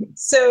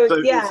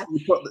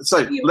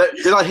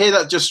I hear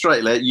that just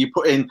straightly? You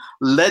put in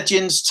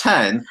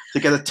Legends10 to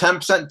get a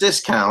 10%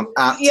 discount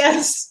at...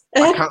 Yes,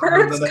 at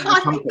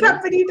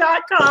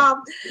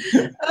birdscoffeecompany.com.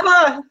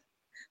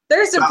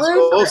 There's a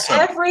brew for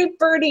every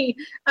birdie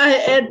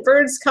at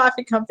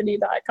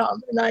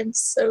birdscoffeecompany.com, and I'm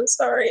so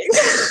sorry.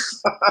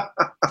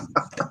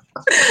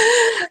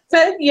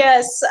 But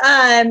yes,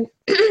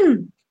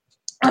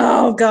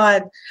 oh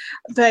God.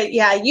 But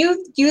yeah,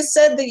 you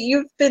said that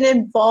you've been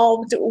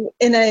involved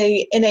in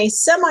a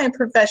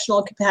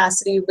semi-professional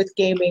capacity with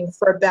gaming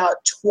for about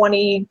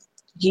 20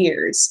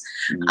 years.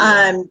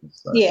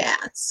 Yeah.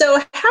 So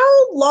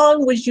how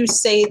long would you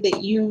say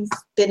that you've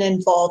been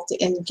involved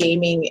in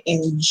gaming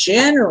in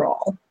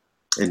general?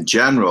 In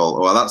general?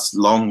 Well, that's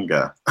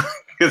longer.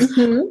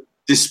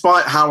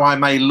 Despite how I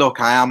may look,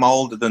 I am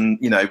older than,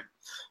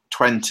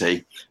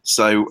 20.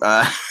 So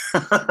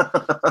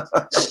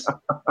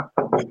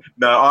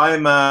no,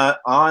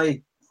 I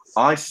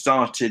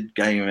started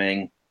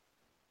gaming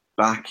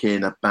back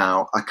in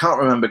about, I can't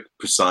remember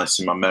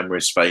precisely, my memory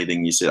is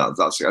fading, you see,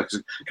 that's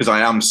because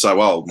I am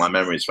so old, my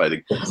memory is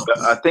fading. But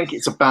I think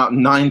it's about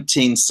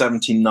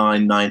 1979,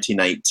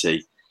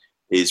 1980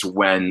 is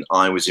when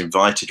I was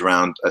invited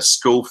around a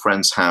school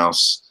friend's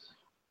house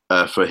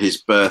for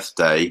his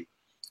birthday,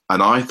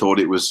 and I thought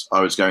I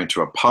was going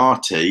to a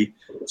party.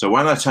 So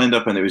when I turned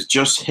up and it was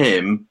just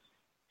him,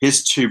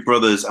 his two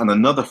brothers and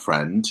another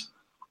friend,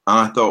 and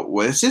I thought,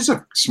 well, this is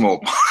a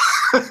small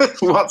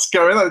what's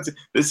going on?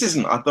 This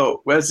isn't. I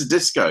thought, where's the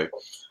disco?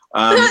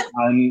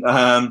 And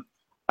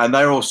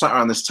they're all sat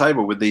around this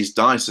table with these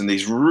dice and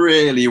these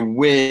really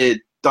weird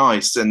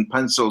dice and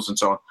pencils and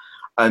so on.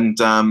 And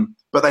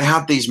but they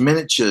had these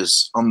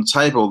miniatures on the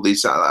table.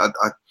 These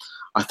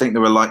I think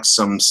there were like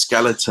some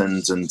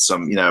skeletons and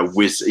some, and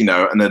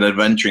an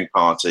adventuring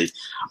party.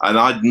 And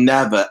I'd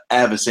never,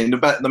 ever seen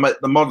the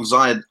models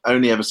I had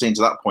only ever seen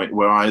to that point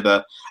were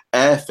either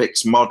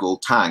Airfix model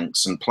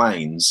tanks and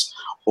planes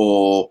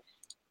or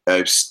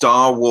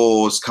Star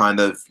Wars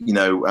kind of,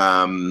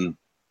 little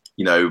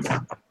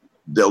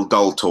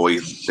doll toy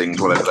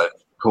things, whatever they're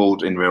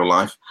called in real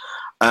life.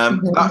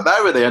 They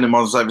were the only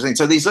models I've ever seen.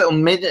 So these little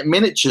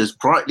miniatures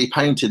brightly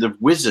painted of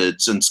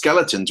wizards and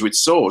skeletons with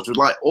swords was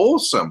like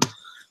awesome.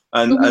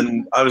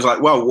 And I was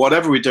like, well,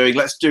 whatever we're doing,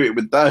 let's do it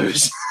with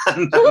those.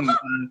 And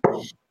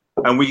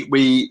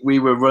we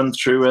were run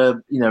through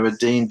a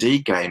D&D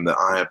game that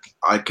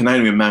I can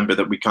only remember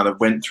that we kind of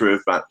went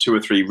through about 2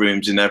 or 3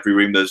 rooms. In every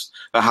room there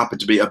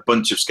happened to be a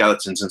bunch of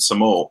skeletons and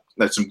some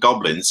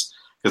goblins.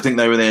 I think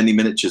they were the only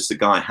miniatures the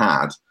guy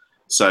had.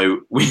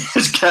 So we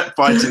just kept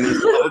fighting these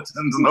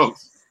skeletons and all.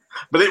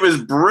 But it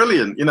was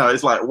brilliant.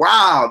 It's like,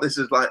 wow, this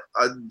is like,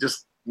 I've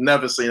just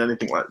never seen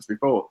anything like this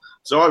before.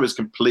 So I was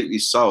completely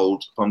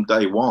sold from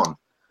day one.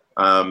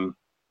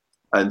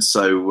 And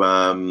so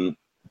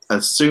and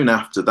soon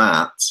after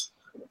that,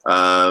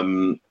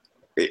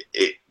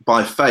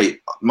 by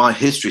fate, my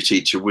history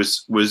teacher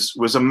was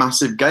a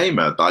massive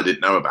gamer that I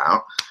didn't know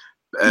about.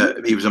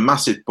 He was a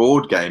massive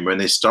board gamer,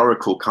 an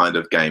historical kind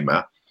of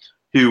gamer,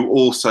 who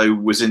also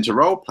was into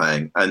role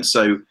playing, and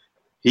so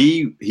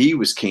he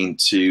was keen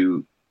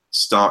to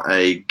start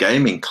a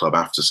gaming club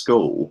after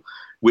school,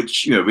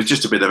 which was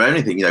just a bit of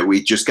anything.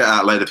 We'd just get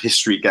out a load of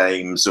history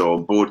games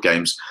or board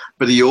games,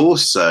 but he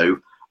also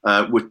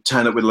would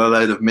turn up with a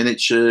load of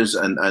miniatures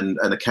and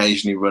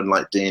occasionally run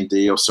like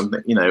D&D or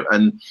something,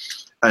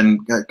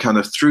 and kind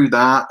of through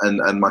that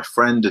and my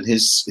friend and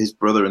his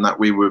brother and that,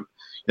 we were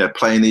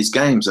playing these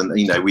games, and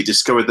we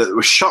discovered that there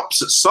were shops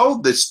that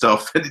sold this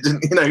stuff, and it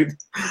didn't,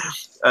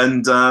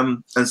 and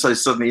so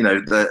suddenly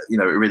it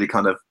really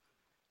kind of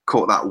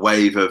caught that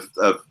wave of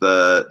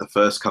the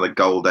first kind of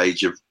gold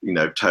age of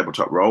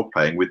tabletop role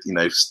playing, with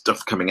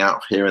stuff coming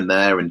out here and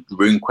there, and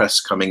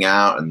RuneQuest coming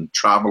out, and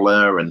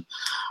Traveller, and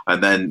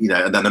then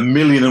and then a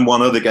million and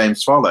one other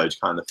games followed,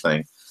 kind of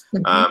thing.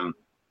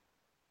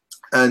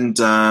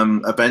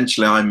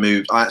 Eventually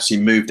I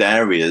actually moved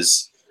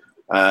areas,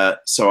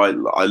 so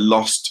I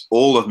lost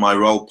all of my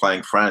role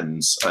playing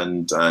friends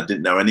and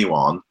didn't know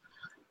anyone.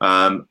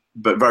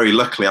 But very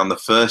luckily, on the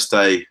first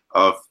day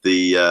of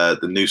the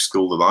new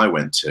school that I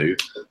went to,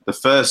 the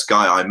first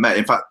guy I met,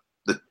 in fact,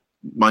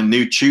 my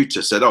new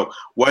tutor said, "Oh,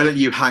 why don't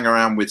you hang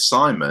around with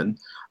Simon,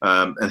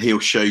 and he'll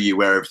show you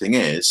where everything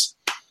is."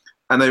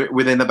 And then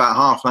within about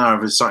half an hour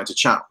of us starting to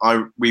chat,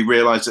 we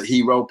realised that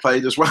he role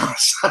played as well.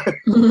 So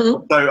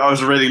I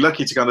was really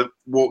lucky to kind of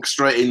walk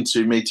straight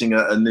into meeting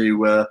a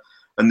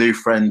new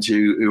friend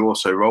who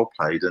also role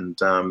played, and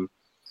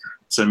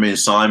so me and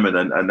Simon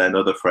and then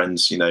other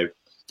friends,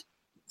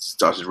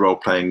 started role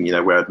playing,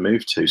 where I'd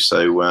moved to.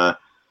 So I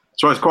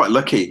was quite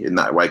lucky in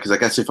that way, because I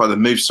guess if I'd have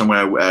moved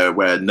somewhere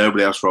where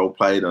nobody else role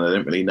played and I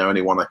didn't really know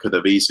anyone, I could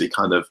have easily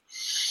kind of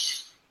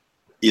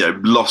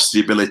lost the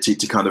ability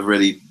to kind of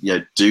really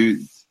do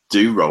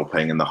role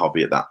playing in the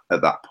hobby at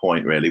that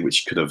point, really,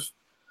 which could have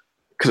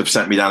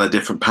sent me down a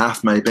different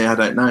path, maybe, I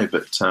don't know.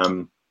 But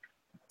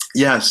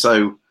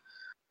so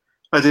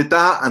I did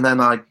that, and then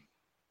I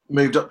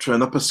moved up to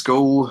an upper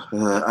school,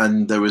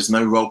 and there was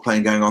no role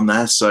playing going on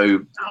there. So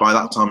by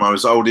that time, I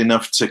was old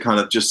enough to kind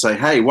of just say,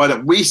 "Hey, why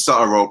don't we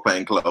start a role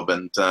playing club?"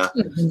 And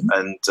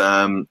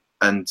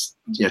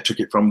took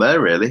it from there,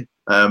 really.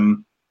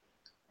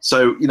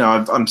 So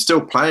I'm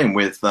still playing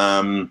with.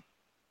 In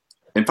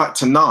fact,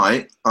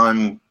 tonight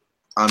I'm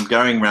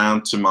going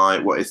round to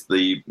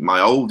my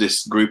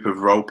oldest group of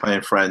role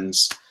playing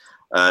friends,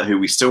 who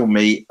we still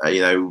meet.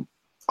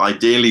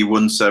 Ideally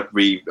once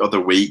every other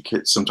week.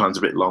 It's sometimes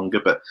a bit longer,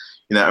 but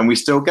and we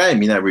still game.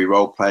 We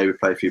role play, we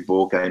play a few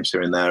board games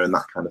here and there and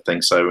that kind of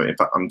thing. So in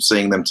fact, I'm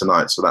seeing them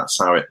tonight. So that's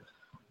how it.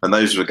 And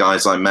those were the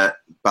guys I met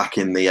back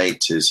in the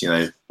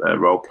 80s.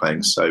 Role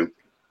playing. So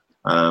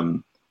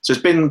it's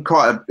been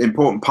quite an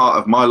important part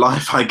of my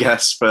life, I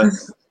guess. For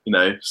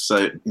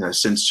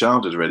since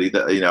childhood, really.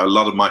 That a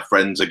lot of my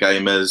friends are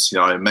gamers.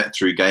 I met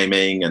through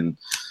gaming, and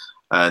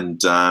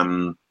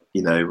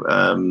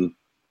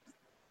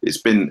it's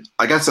been,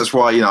 I guess that's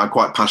why, I'm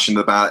quite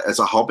passionate about it as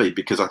a hobby,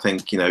 because I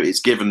think, it's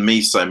given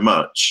me so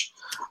much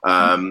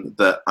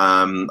that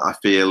I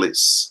feel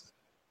it's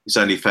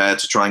only fair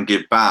to try and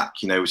give back,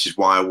 which is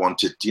why I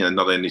wanted,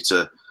 not only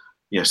to,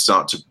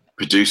 start to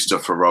produce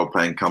stuff for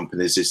role-playing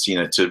companies, is,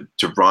 to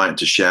write and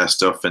to share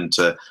stuff and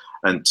to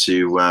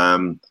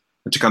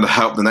kind of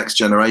help the next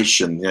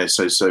generation.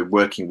 So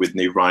working with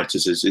new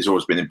writers has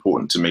always been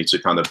important to me,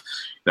 to kind of,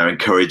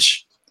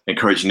 encourage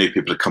new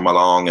people to come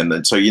along. And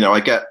then, so,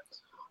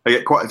 I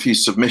get quite a few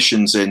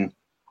submissions in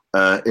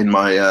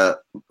my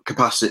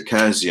capacity at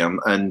Chaosium,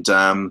 and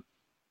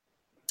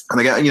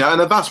I get, and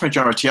the vast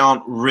majority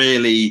aren't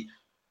really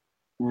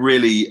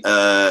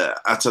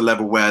at a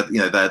level where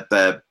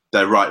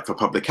they're right for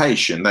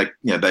publication.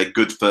 They're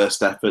good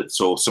first efforts,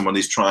 or someone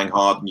who's trying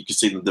hard and you can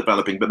see them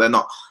developing, but they're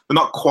not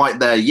quite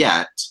there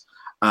yet.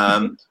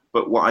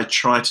 But what I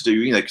try to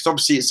do, because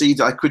obviously it's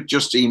easy. I could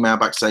just email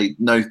back, say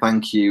no,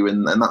 thank you,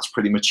 and that's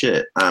pretty much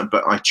it.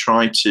 But I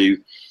try to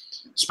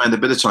spend a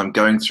bit of time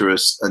going through a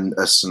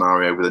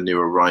scenario with a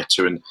newer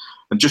writer and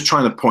just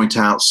trying to point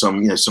out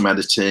some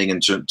editing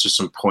and just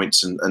some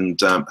points and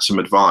some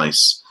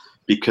advice,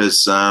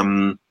 because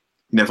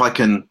if I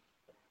can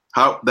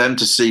help them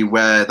to see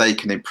where they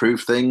can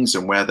improve things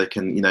and where they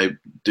can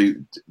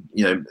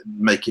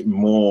make it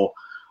more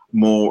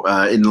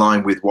in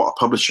line with what a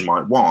publisher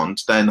might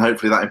want, then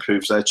hopefully that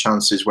improves their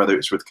chances, whether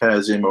it's with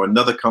Chaosium or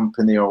another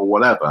company or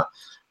whatever.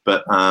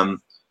 But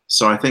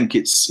so I think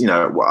it's,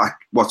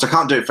 whilst I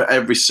can't do it for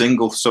every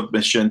single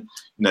submission,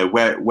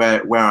 where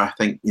I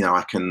think,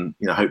 I can,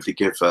 hopefully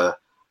give a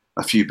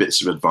few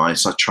bits of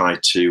advice, I try to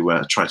do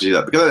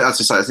that.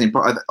 Because as I say,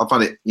 I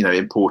find it,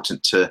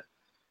 important to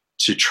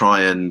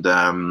try and,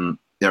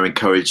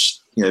 encourage,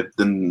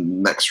 the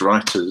next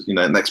writers,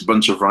 next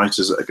bunch of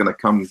writers that are going to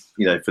come,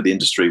 for the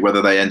industry,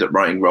 whether they end up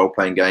writing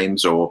role-playing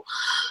games or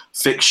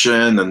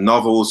fiction and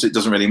novels, it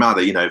doesn't really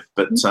matter,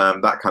 but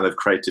that kind of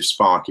creative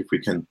spark, if we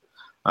can,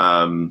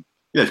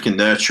 if you can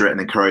nurture it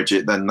and encourage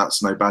it, then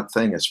that's no bad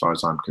thing as far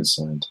as I'm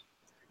concerned.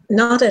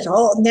 Not at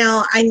all.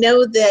 Now, I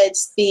know that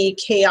the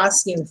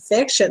Chaosium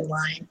fiction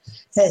line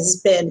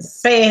has been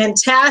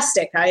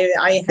fantastic.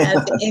 I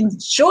have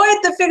enjoyed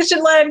the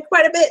fiction line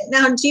quite a bit.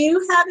 Now, do you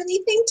have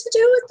anything to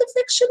do with the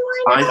fiction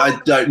line?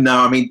 I don't know.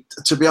 I mean,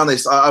 to be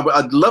honest,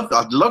 I'd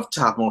love to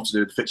have more to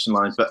do with the fiction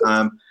line, but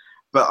to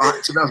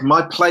be honest,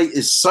 my plate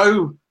is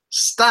so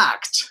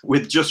stacked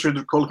with just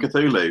Call of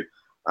Cthulhu.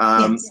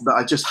 That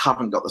I just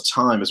haven't got the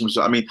time as much.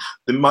 I mean,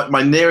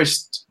 my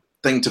nearest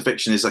thing to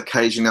fiction is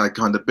occasionally I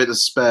kind of bit of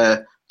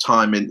spare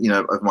time in,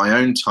 of my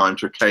own time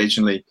to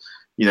occasionally,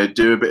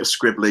 do a bit of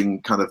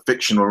scribbling, kind of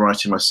fictional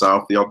writing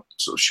myself, the odd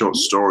sort of short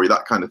story,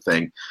 that kind of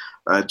thing,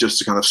 just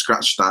to kind of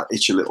scratch that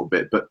itch a little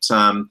bit. But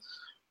no,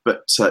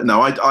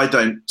 I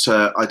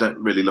don't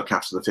really look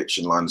after the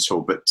fiction line at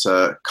all. But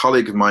a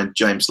colleague of mine,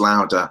 James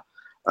Lauder,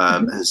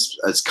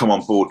 has come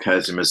on board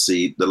Chaosium as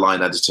the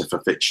line editor for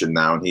fiction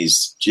now, and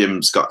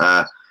Jim's got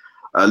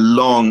a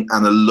long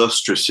and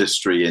illustrious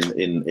history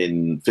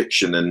in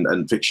fiction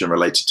and fiction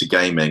related to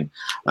gaming,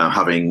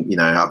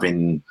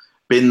 having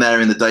been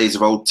there in the days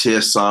of old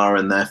TSR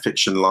and their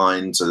fiction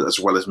lines, as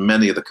well as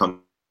many of the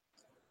companies.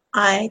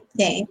 I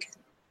think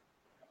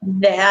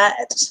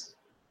that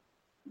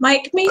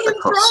Mike may have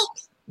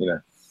dropped.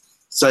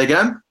 Say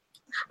again?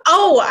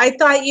 Oh, I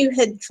thought you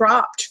had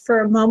dropped for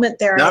a moment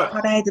there. No. I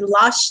thought I had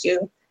lost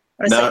you.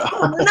 I was No. like,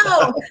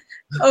 oh,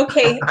 no.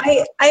 Okay,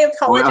 I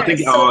apologize. I think,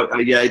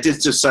 it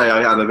did just say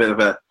I had a bit of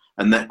a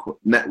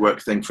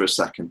network thing for a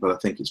second, but I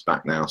think it's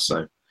back now.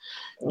 So,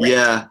 right.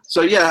 Yeah.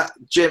 So, yeah,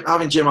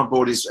 having Jim on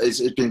board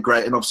has been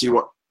great. And obviously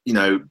what,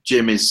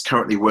 Jim is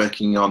currently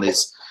working on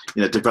is,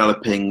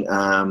 developing,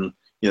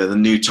 the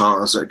new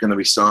titles that are going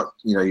to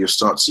you'll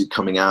start to see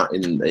coming out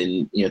in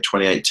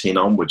 2018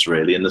 onwards,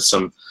 really. And there's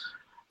some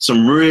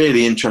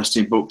really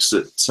interesting books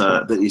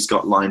that he's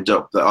got lined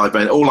up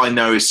that all I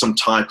know is some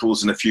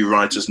titles and a few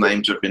writers'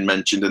 names have been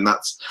mentioned, and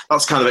that's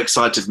kind of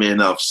excited me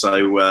enough.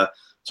 So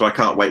I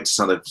can't wait to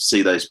kind of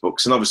see those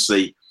books. And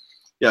obviously,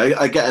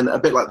 again, a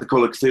bit like the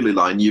Call of Cthulhu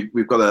line,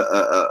 we've got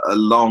a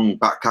long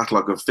back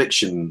catalogue of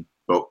fiction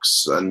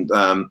books, and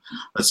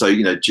so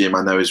Jim,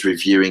 I know, is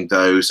reviewing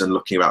those and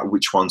looking about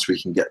which ones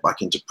we can get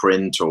back into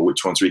print, or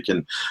which ones we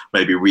can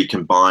maybe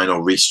recombine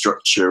or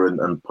restructure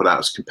and put out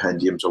as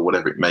compendiums or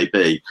whatever it may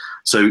be.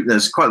 So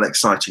there's quite an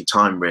exciting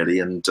time, really,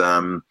 and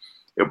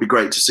it'll be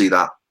great to see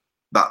that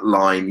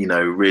line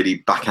really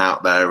back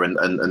out there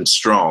and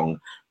strong,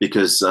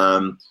 because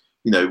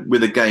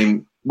with a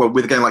game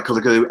like Call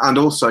of Cthulhu and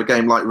also a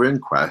game like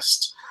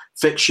RuneQuest,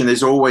 fiction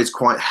is always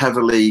quite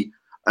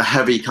a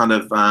heavy kind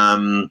of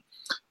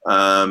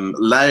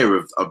layer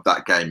of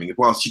that gaming.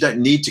 Whilst you don't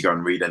need to go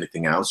and read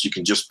anything else, you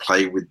can just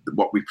play with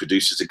what we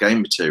produce as a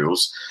game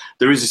materials.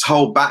 There is this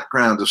whole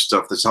background of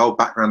stuff. There's a whole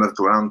background of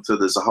Glantha.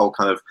 There's a whole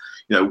kind of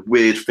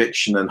weird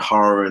fiction and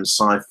horror and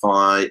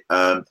sci-fi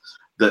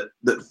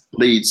that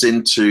leads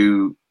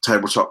into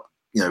tabletop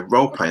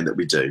role playing that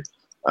we do.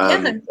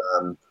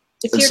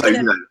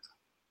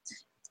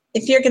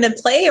 If you're going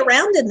to play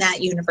around in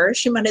that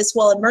universe, you might as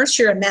well immerse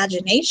your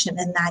imagination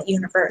in that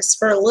universe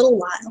for a little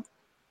while.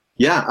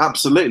 Yeah,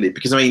 absolutely.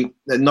 Because, I mean,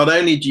 not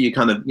only do you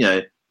kind of,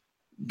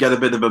 get a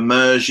bit of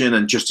immersion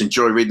and just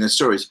enjoy reading the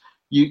stories,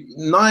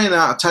 9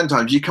 out of 10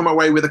 times you come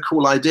away with a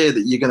cool idea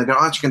that you're going to go,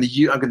 I'm going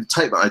to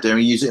take that idea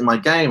and use it in my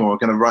game, or I'm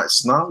going to write a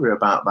scenario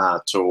about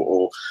that,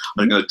 or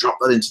I'm going to drop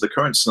that into the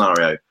current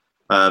scenario.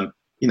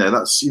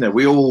 That's,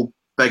 we all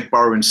beg,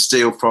 borrow and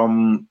steal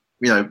from,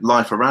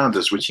 life around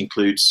us, which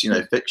includes,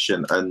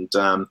 fiction. And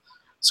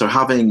so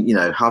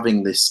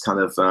having this kind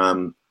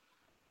of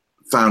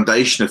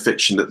foundation of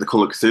fiction that the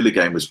Call of Cthulhu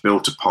game was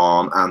built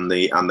upon, and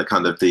the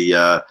kind of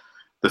the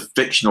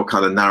fictional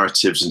kind of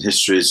narratives and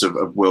histories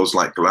of worlds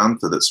like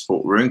Glantha that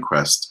support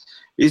RuneQuest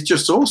is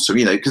just awesome.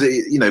 Because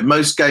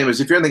most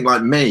gamers, if you're anything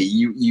like me,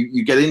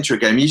 you get into a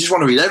game, you just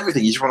want to read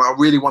everything. You just I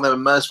really want to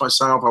immerse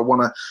myself. I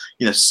want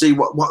to see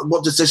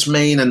what does this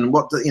mean, and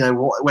where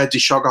do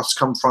Shoggoths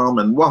come from,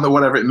 and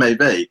whatever it may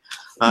be.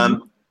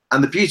 And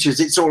the beauty is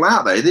it's all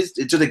out there.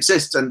 It does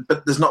exist,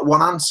 but there's not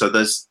one answer.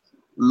 There's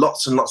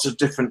lots and lots of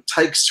different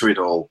takes to it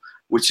all,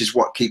 which is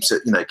what keeps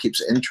it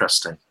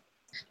interesting.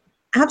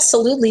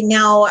 Absolutely.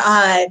 Now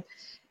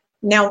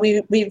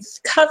we've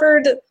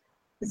covered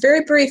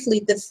very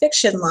briefly the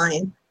fiction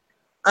line,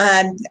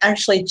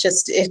 actually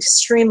just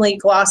extremely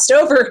glossed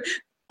over,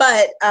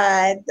 but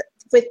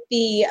with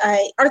the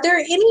are there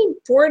any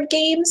board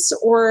games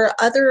or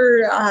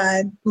other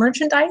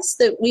merchandise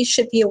that we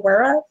should be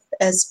aware of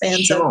as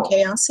fans of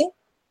Chaosium?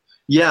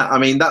 Yeah,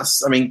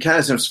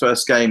 Chaosium's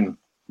first game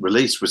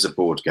release was a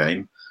board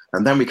game,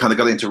 and then we kind of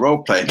got into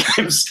role-playing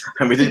games,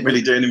 and we didn't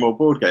really do any more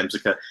board games.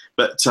 Okay,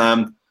 but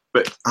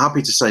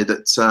happy to say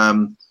that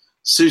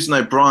Susan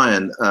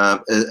O'Brien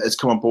has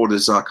come on board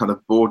as our kind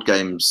of board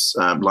games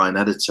line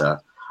editor,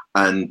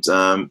 and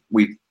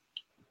we've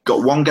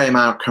got one game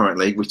out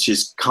currently, which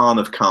is Khan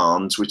of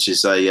Khans, which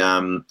is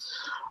a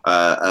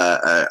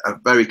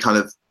very kind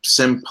of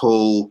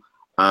simple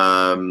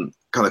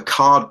kind of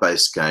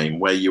card-based game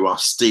where you are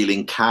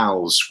stealing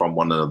cows from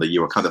one another.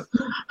 You are kind of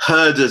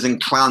herders and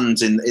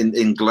clans in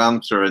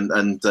Glantha,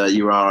 and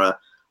you are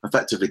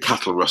effectively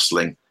cattle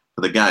rustling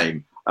for the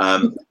game.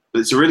 But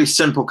it's a really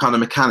simple kind of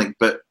mechanic,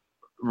 but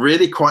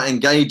really quite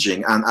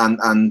engaging, and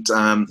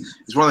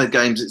it's one of the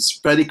games.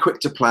 It's very quick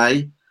to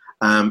play,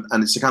 and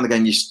it's the kind of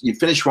game you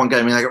finish one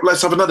game and you go,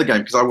 let's have another game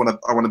because I want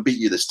to beat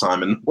you this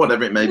time, and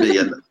whatever it may be,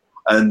 and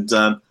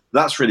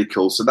that's really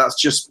cool. So that's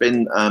just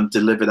been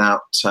delivered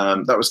out.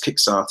 That was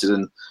Kickstarted,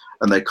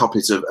 and their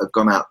copies have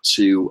gone out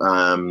to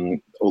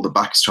all the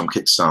backers from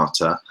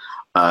Kickstarter,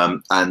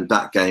 and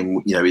that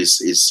game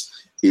is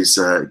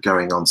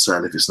going on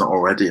sale if it's not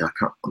already. I'm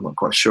not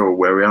quite sure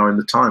where we are in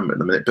the time at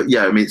the minute, but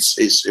yeah,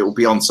 it will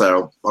be on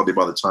sale probably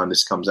by the time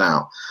this comes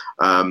out.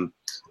 But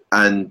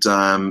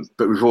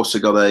we've also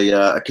got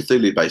a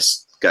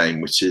Cthulhu-based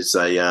game, which is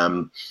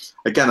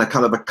again a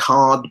kind of a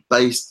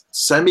card-based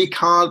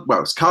semi-card.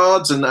 Well, it's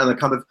cards and a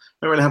kind of,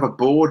 don't really have a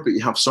board, but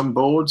you have some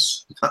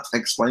boards. That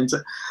explains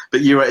it.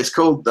 But it's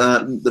called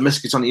the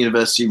Miskatonic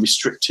University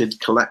Restricted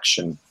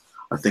Collection,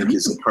 I think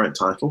is the current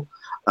title.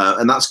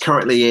 And that's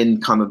currently in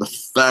kind of the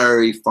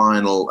very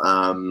final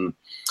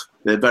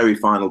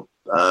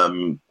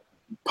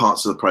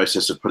parts of the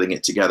process of putting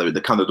it together.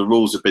 The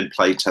rules have been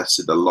play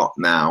tested a lot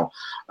now,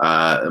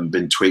 and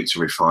been tweaked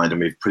and refined,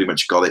 and we've pretty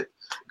much got it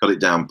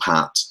down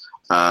pat.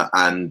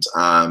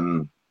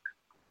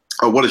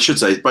 What I should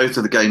say is both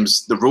of the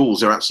games, the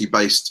rules are actually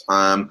based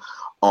on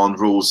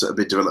rules that have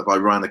been developed by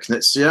Rainer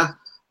Knizia.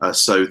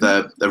 So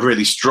they're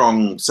really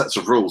strong sets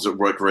of rules that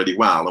work really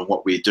well. And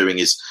what we're doing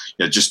is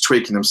just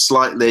tweaking them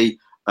slightly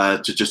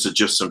to just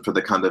adjust them for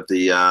the kind of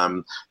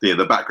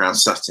the background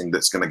setting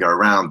that's going to go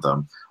around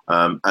them.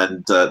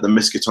 And the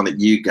Miskatonic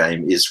U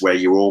game is where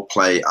you all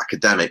play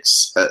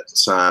academics at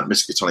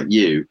Miskatonic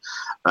U.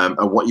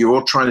 And what you're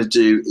all trying to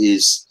do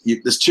is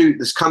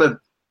there's kind of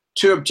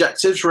two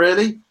objectives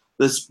really.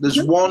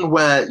 There's one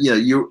where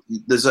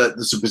there's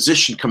a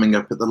position coming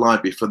up at the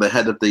library for the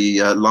head of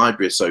the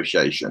library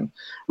association,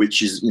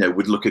 which is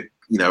would look at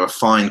a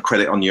fine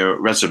credit on your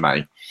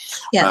resume.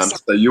 Yes.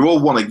 So you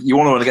all want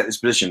to get this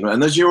position,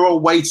 and as you're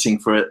all waiting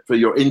for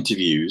your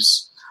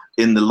interviews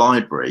in the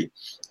library,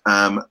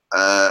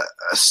 a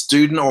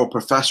student or a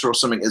professor or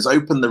something has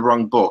opened the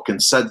wrong book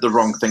and said the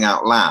wrong thing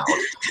out loud.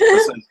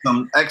 So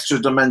some extra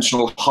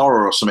dimensional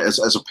horror or something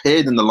has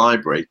appeared in the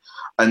library.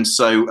 And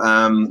so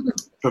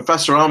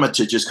Professor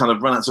Armitage just kind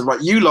of run out and said, right,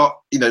 you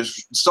lot,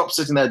 stop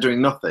sitting there doing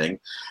nothing.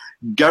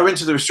 Go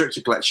into the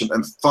restricted collection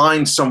and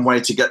find some way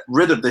to get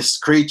rid of this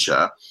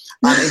creature.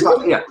 And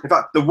in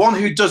fact, the one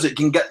who does it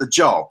can get the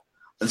job.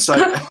 And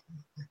so,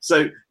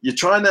 so you're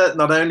trying to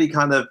not only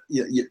kind of,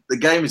 the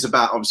game is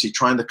about obviously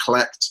trying to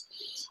collect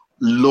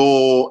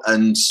lore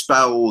and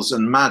spells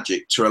and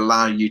magic to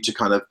allow you to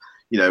kind of,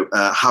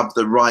 have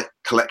the right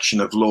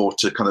collection of lore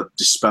to kind of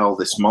dispel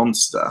this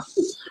monster.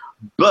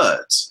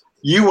 But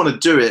you want to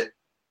do it,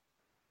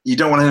 you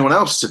don't want anyone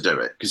else to do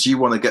it because you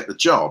want to get the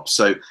job.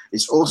 So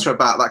it's also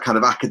about that kind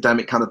of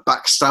academic kind of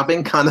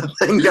backstabbing kind of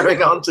thing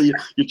going on. So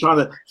you're trying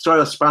to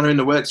throw a spanner in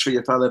the works for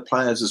your fellow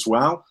players as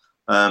well.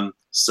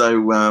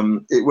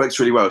 So it works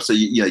really well. So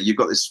you've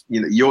got this,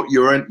 you got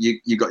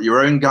your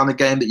own kind of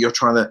game that you're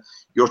trying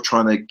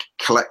to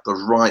collect the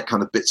right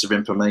kind of bits of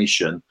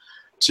information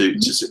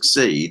to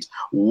succeed,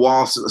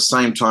 whilst at the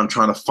same time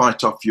trying to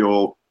fight off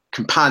your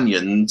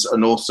companions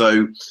and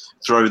also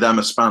throw them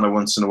a spanner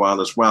once in a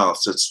while as well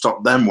to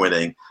stop them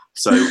winning.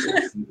 So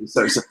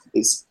it's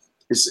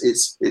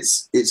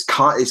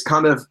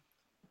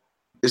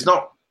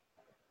not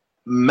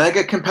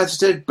mega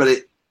competitive, but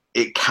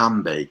it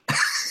can be.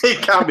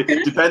 It can be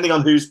depending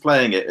on who's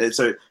playing it.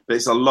 But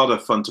it's a lot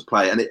of fun to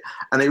play, and it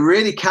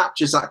really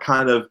captures that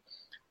kind of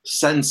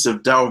sense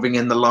of delving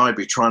in the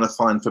library trying to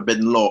find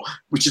forbidden lore,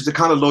 which is the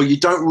kind of lore you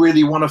don't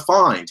really want to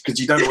find because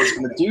you don't know what it's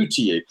going to do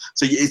to you.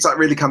 So it's like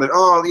really kind of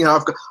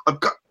I've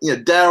got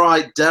dare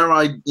I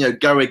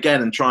go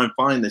again and try and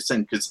find this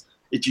thing, because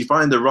if you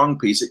find the wrong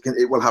piece,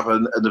 it will have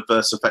an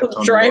adverse effect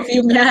on you. Drive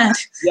you mad.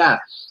 Yeah,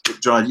 it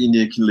drive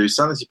you can lose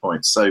sanity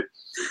points. So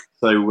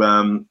we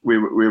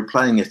were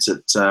playing it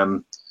at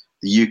the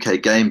UK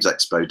Games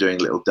Expo, doing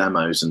little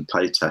demos and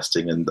play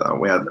testing, and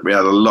we had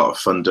a lot of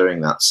fun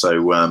doing that.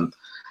 So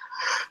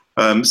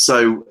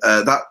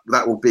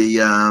that will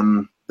be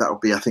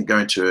I think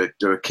going to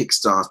do a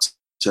Kickstarter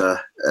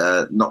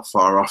not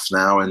far off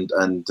now, and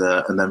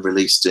then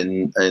released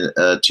in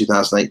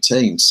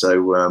 2018.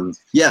 So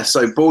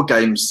so board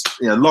games.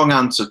 Long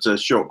answer to a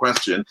short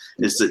question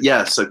is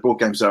that so board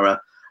games are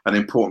an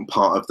important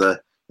part of the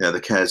the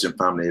Chaosium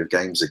family of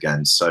games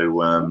again. So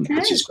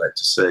which is great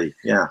to see.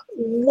 Yeah.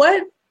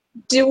 What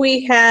do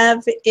we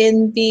have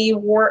in the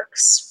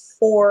works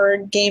for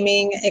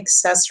gaming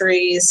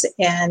accessories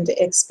and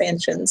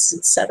expansions,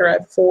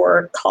 etc.,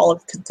 for Call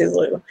of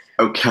Cthulhu?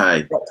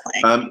 Okay.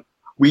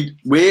 We're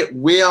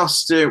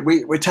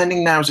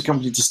tending now as a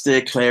company to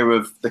steer clear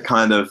of the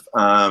kind of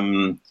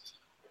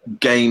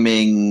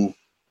gaming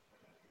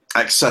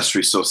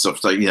accessory sort of stuff,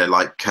 so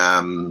like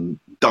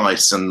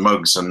dice and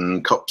mugs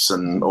and cups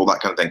and all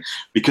that kind of thing,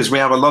 because we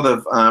have a lot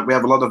of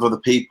other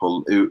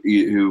people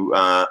who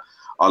are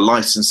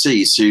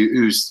licensees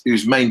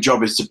whose main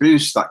job is to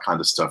produce that kind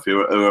of stuff,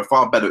 who are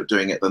far better at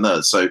doing it than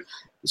us. So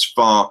it's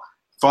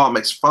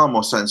makes far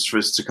more sense for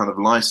us to kind of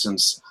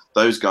license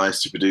those guys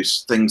to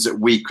produce things that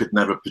we could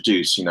never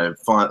produce,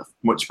 far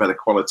much better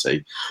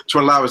quality, to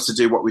allow us to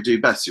do what we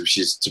do best, which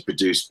is to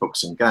produce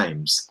books and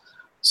games.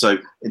 So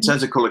in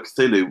terms of Call of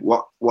Cthulhu,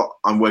 what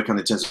I'm working on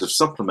in terms of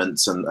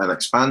supplements and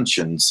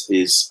expansions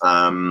is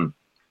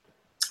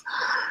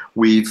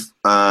we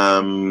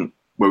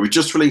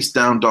just released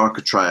Down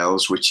Darker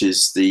Trails, which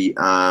is the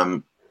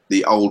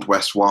Old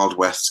West, Wild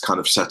West kind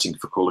of setting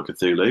for Call of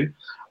Cthulhu.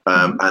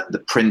 And the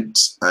print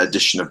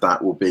edition of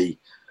that will be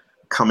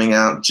coming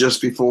out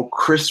just before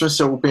Christmas,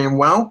 all being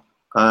well.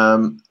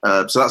 So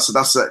that's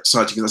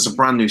exciting, because that's a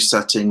brand new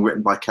setting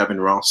written by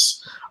Kevin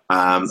Ross,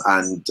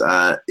 and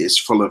it's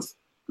full of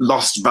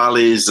lost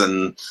valleys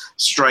and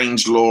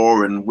strange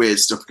lore and weird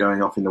stuff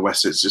going off in the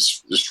West. It's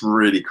just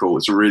really cool.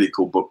 It's a really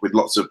cool book with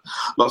lots of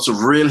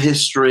real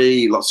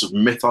history, lots of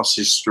mythos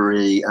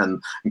history,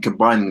 and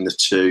combining the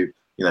two.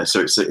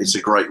 So it's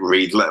a great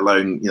read. Let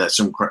alone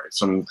some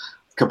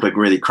couple of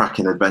really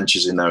cracking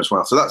adventures in there as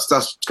well. So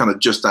that's kind of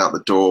just out the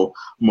door,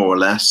 more or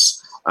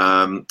less.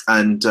 But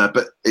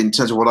in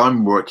terms of what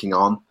I'm working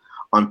on,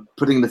 I'm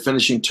putting the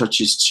finishing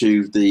touches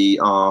to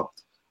our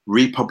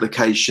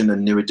republication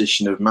and new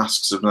edition of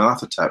Masks of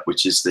Nyarlathotep,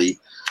 which is the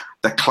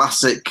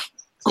classic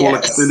Call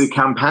of Cthulhu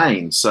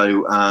campaign.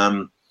 So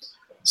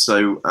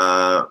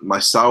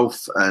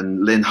myself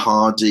and Lynn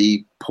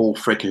Hardy, Paul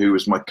Fricker, who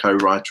was my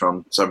co-writer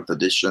on 7th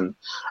edition,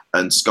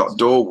 and Scott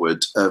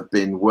Dorwood have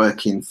been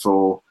working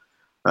for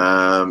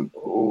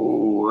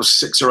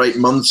 6 or 8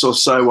 months or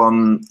so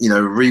on,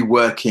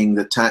 reworking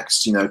the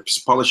text,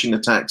 polishing the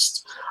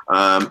text,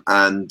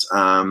 and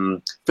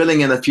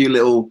filling in a few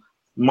little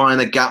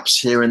minor gaps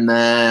here and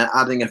there,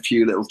 adding a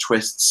few little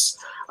twists,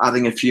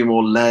 adding a few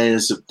more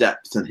layers of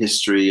depth and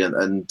history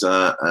and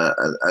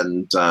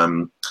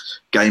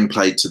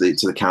gameplay to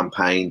the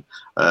campaign,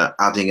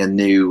 adding a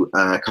new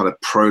kind of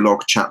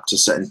prologue chapter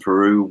set in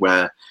Peru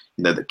where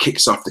that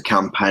kicks off the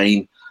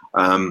campaign,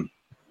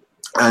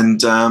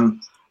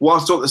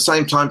 whilst at the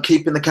same time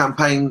keeping the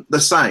campaign the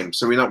same.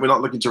 So we're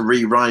not looking to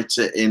rewrite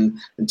it and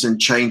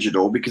change it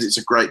all, because it's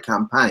a great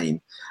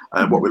campaign.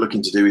 What we're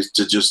looking to do is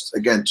to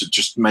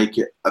just make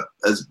it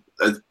as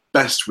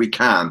best we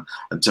can,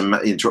 and to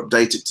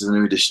update it to the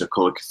new edition of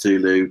Call of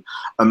Cthulhu,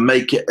 and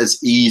make it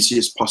as easy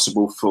as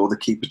possible for the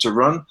keeper to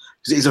run,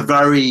 because it's a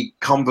very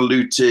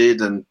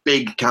convoluted and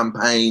big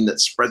campaign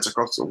that spreads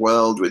across the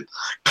world with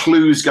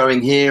clues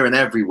going here and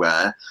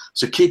everywhere.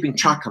 So keeping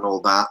track on all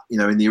that,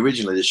 in the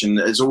original edition,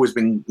 has always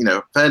been,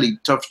 a fairly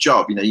tough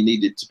job. You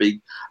needed to be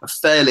a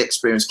fairly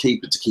experienced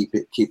keeper to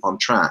keep on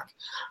track.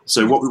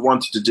 So what we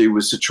wanted to do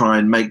was to try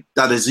and make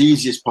that as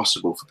easy as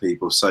possible for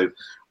people. So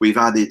we've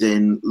added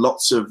in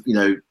lots of,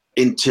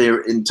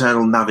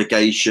 internal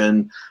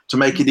navigation to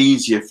make it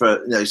easier for,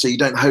 so you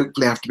don't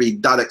hopefully have to be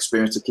that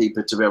experienced a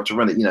keeper to be able to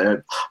run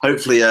it.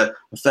 Hopefully a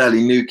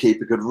fairly new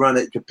keeper could run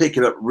it, could pick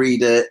it up,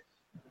 read it,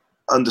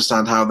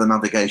 understand how the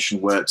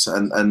navigation works,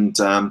 and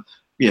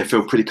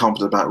feel pretty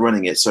confident about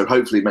running it. So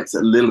hopefully it makes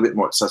it a little bit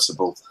more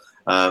accessible.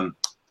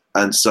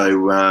 And so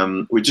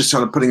we're just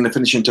kind of putting the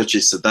finishing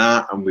touches to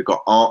that, and we've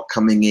got art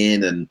coming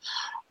in and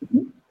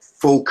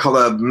full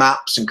color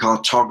maps and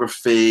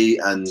cartography,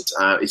 and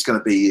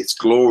it's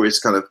glorious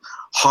kind of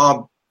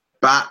hardbacks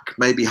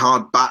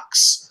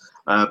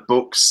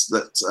books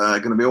that are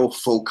going to be all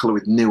full color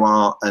with new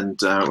art. And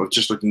we're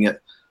just looking at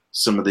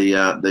some of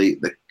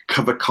the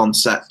cover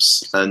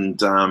concepts,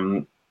 and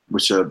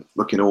which are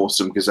looking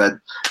awesome, because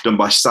they're done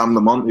by Sam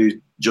Lamont, who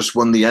just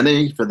won the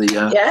Emmy for the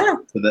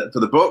for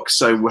the book.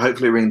 So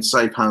hopefully we're in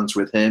safe hands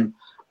with him.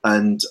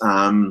 And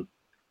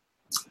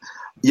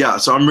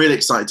so I'm really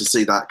excited to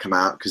see that come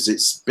out, because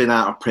it's been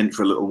out of print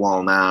for a little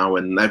while now,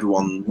 and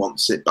everyone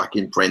wants it back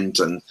in print.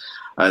 And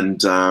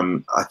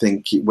I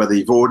think whether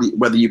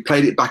you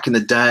played it back in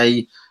the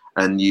day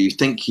and you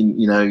think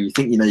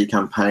your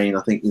campaign,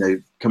 I think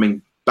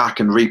coming back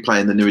and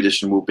replaying the new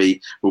edition will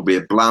be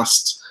a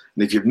blast.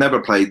 And if you've never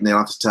played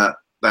Nyarlathotep,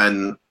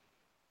 then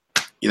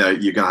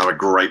you're going to have a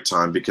great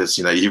time, because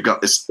you've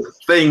got this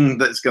thing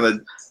that's going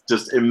to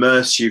just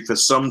immerse you for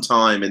some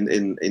time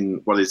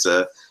in what is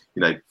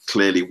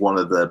clearly one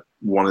of the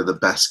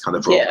best kind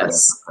of role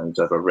campaigns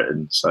ever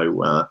written. So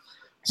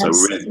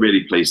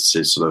really pleased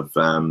to sort of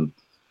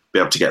be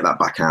able to get that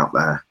back out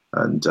there.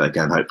 And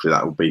again, hopefully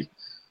that will be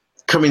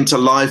coming to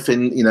life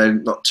in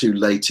not too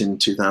late in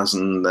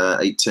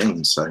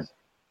 2018. So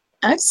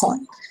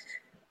excellent.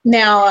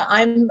 Now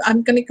I'm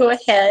going to go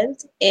ahead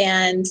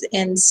and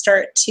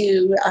start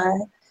to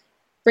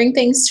bring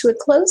things to a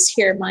close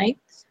here, Mike.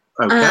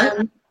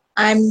 Okay.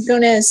 I'm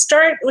going to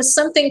start with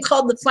something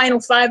called the Final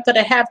Five, but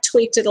I have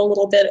tweaked it a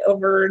little bit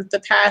over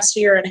the past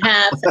year and a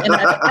half, and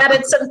I've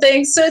added some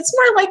things, so it's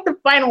more like the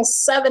Final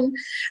Seven.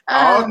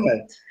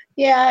 Okay.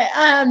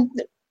 Yeah.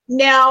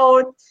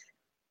 Now,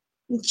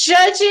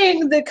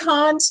 judging the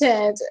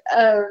content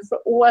of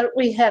what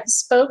we have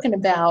spoken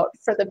about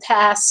for the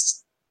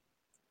past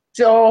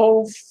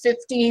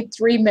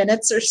 53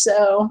 minutes or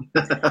so,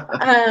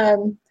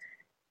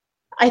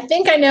 I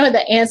think I know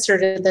the answer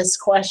to this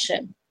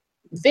question.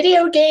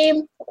 Video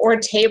game or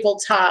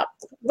tabletop?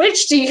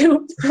 Which do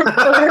you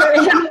prefer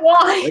and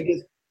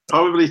why?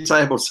 Probably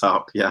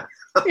tabletop, yeah.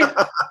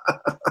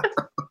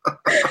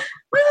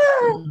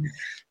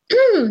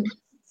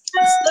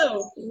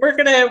 So we're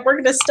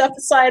gonna step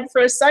aside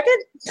for a second.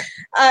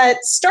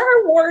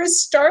 Star Wars,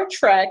 Star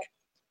Trek,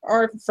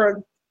 or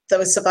for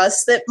those of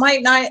us that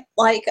might not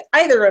like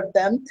either of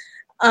them,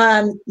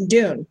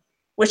 Dune.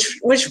 Which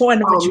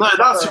one would you prefer?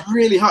 That's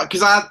really hard,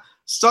 because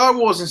Star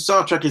Wars and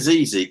Star Trek is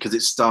easy because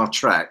it's Star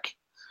Trek,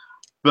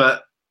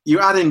 but you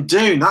add in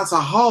Dune, that's a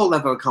whole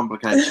level of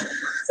complication.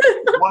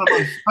 One of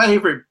my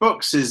favorite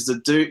books is the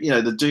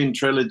Dune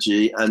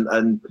trilogy,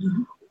 and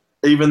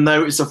even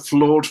though it's a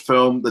flawed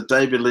film, the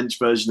David Lynch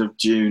version of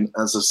Dune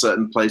has a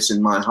certain place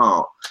in my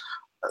heart.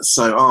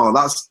 So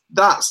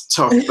that's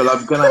tough, but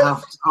I'm gonna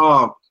have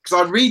to,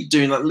 because I read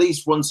Dune at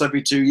least once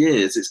every 2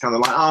 years. It's kind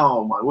of like,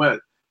 oh my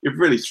word, you've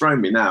really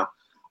thrown me now.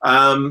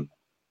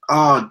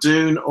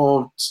 Dune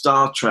or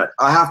Star Trek?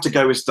 I have to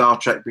go with Star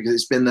Trek, because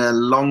it's been there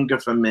longer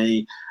for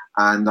me,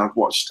 and I've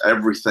watched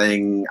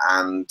everything,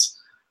 and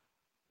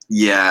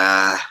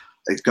yeah,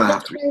 it's going to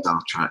have to be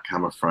Star Trek,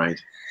 I'm afraid.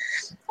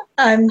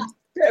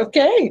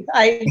 Okay,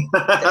 I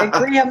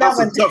agree on that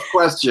one. That's a tough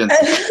question.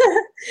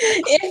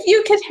 If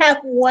you could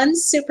have one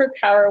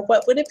superpower,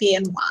 what would it be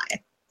and why?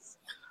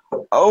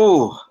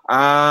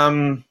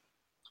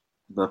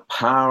 The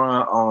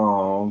power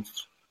of...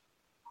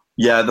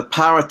 Yeah, the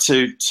power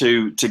to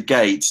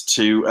gate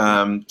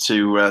to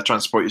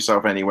transport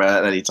yourself anywhere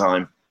at any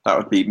time. That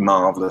would be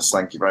marvelous.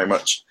 Thank you very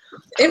much.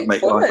 It'd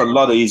make life a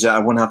lot easier. I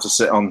wouldn't have to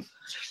sit on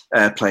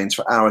airplanes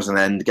for hours on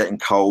end, getting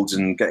colds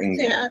and getting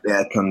the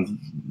aircon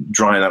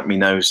drying up my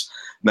nose.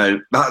 No,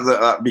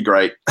 that'd be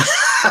great.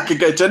 I could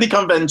go to any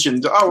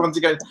convention. I want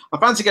to go. I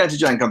fancy going to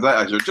Gen Con.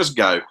 I should just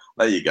go.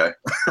 There you go.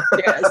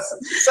 Yes.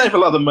 Save a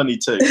lot of money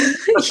too.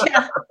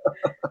 Yeah.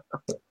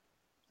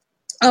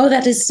 Oh,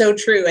 that is so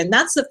true. And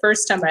that's the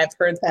first time I've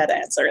heard that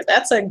answer.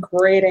 That's a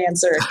great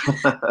answer.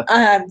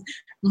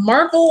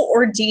 Marvel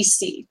or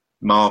DC?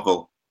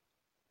 Marvel.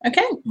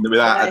 Okay.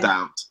 Without a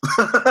doubt.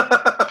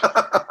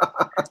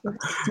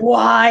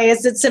 Why?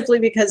 Is it simply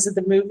because of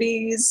the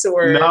movies,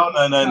 or no?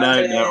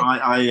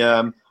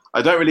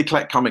 I don't really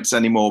collect comics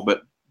anymore,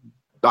 but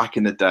back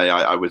in the day,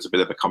 I was a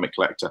bit of a comic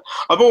collector.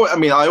 I've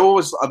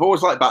always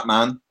liked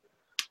Batman.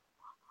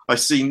 I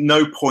see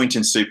no point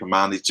in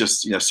Superman. It's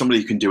just,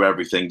 somebody who can do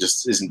everything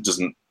just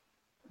doesn't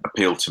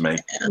appeal to me.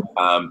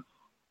 And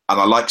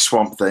I like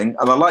Swamp Thing,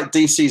 and I like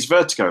DC's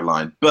Vertigo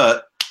line.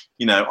 But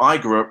I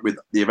grew up with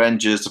the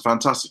Avengers, the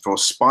Fantastic Four,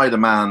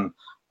 Spider-Man,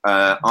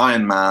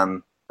 Iron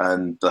Man,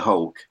 and the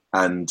Hulk,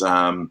 and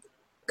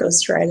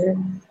Ghost Rider.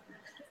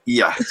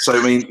 Yeah,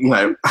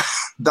 so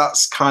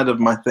that's kind of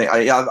my thing.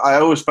 I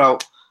always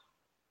felt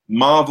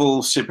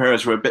Marvel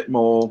superheroes were a bit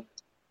more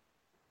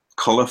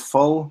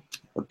colourful,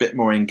 a bit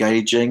more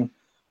engaging,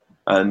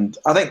 and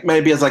I think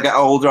maybe as I get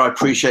older, I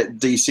appreciate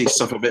DC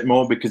stuff a bit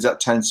more because that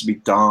tends to be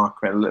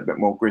darker and a little bit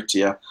more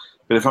grittier.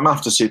 But if I'm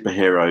after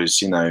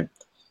superheroes,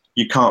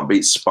 you can't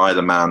beat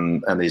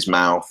Spider-Man and his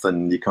mouth,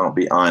 and you can't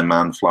beat Iron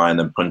Man flying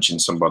and punching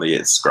somebody.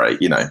 It's great,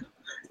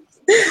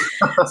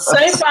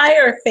 Sci-fi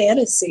or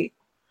fantasy?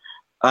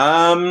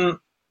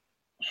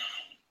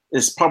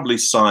 It's probably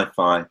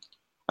sci-fi.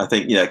 I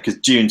think, because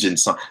Dune's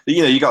inside.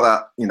 You got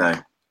that,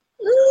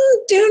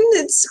 Dune,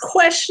 it's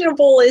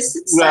questionable. Is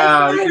it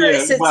sci-fi or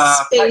is it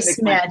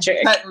space magic?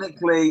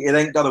 Technically, it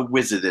ain't got a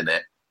wizard in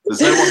it.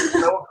 There's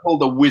no one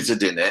called a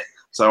wizard in it,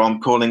 so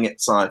I'm calling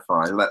it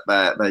sci-fi.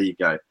 There you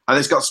go. And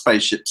it's got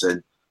spaceships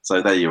in,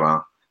 so there you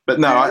are. But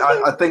no,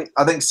 I think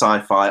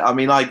sci-fi. I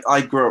mean,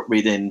 I grew up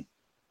reading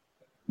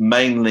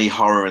mainly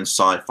horror and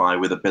sci-fi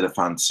with a bit of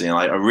fantasy, and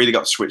I really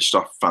got switched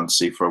off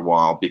fantasy for a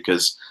while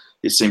because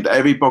it seemed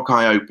every book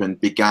I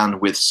opened began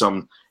with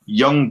some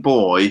young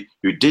boy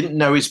who didn't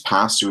know his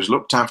past, who was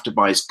looked after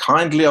by his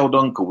kindly old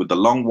uncle with the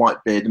long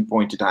white beard and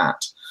pointed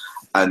hat,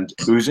 and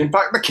who's in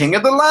fact the king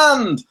of the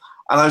land.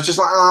 And I was just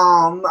like,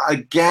 oh, not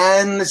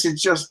again, this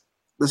is just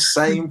the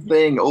same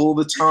thing all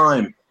the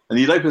time. And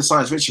you'd open a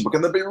science fiction book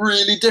and they'd be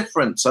really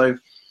different. So,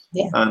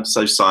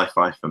 so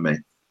sci-fi for me.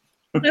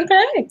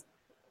 Okay.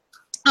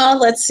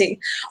 Let's see.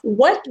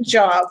 What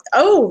job?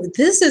 Oh,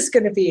 this is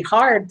going to be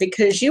hard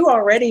because you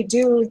already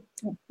do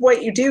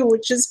what you do,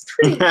 which is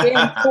pretty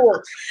damn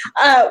cool.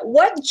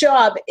 What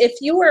job, if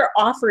you were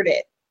offered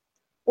it,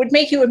 would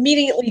make you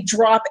immediately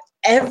drop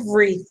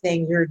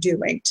everything you're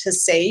doing to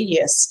say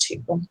yes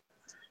to?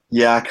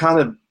 Yeah, I kind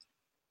of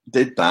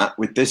did that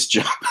with this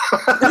job.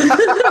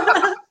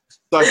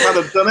 So I kind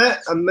of done it,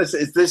 and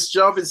this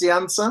job is the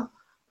answer.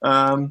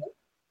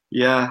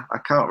 Yeah, I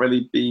can't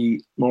really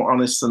be more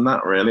honest than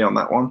that, really, on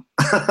that one.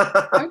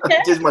 Okay.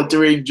 It is my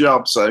dream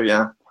job, so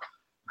yeah.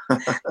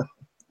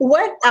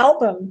 What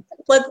album?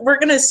 We're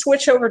going to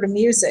switch over to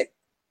music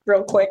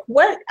real quick.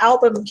 What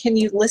album can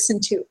you listen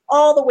to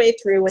all the way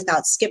through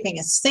without skipping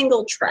a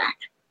single track?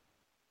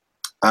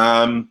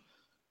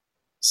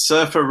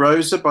 Surfer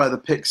Rosa by the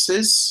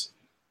Pixies.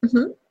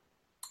 Mm-hmm.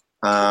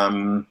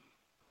 And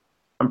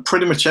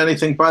pretty much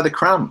anything by the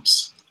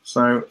Cramps.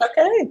 So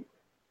okay.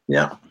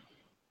 Yeah.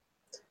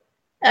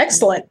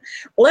 Excellent.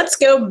 Let's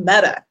go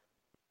meta.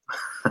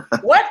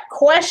 What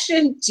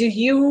question do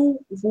you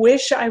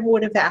wish I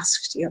would have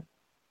asked you?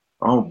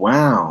 Oh,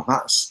 wow.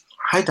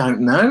 I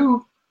don't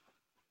know.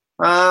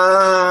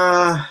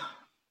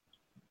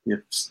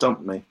 You've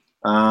stumped me.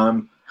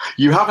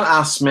 You haven't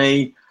asked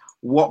me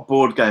what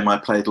board game I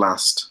played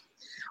last.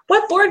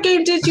 What board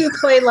game did you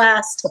play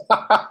last?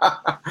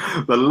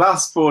 The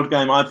last board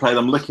game I played,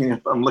 I'm looking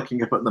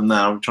up at them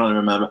now, I'm trying to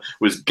remember,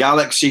 was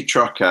Galaxy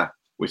Trucker,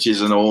 which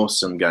is an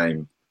awesome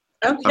game.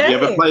 Okay. Have you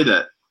ever played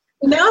it?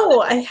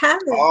 No, I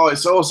haven't. Oh,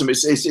 it's awesome.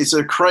 It's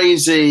a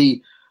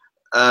crazy,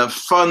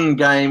 fun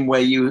game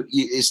where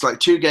it's like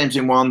two games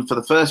in one. For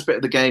the first bit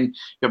of the game,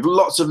 you have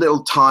lots of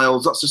little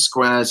tiles, lots of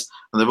squares,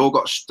 and they've all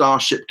got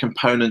starship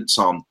components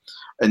on.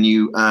 And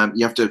you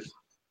have to,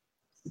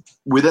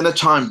 within a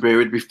time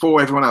period,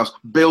 before everyone else,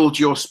 build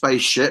your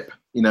spaceship,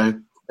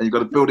 and you've got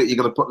to build it. You've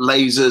got to put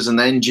lasers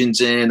and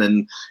engines in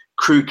and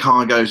crew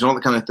cargoes and all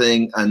that kind of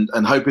thing, and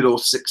hope it all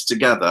sticks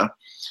together.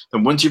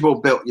 And once you've all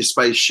built your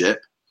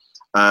spaceship,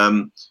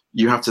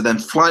 you have to then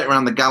fly it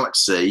around the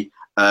galaxy,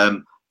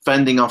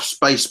 fending off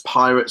space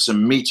pirates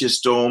and meteor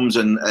storms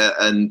and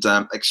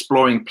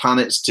exploring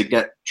planets to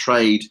get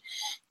trade,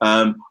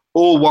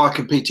 all while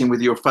competing with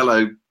your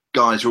fellow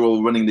guys who are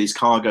all running these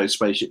cargo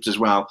spaceships as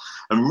well,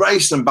 and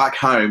race them back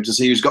home to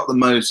see who's got the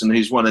most and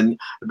who's won.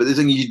 But the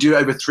thing, you do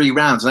it over 3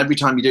 rounds, and every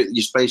time you do it with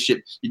your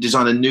spaceship, you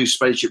design a new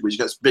spaceship which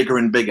gets bigger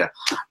and bigger.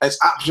 It's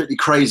absolutely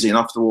crazy and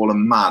off the wall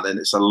and mad, and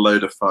it's a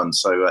load of fun.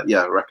 So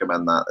yeah, I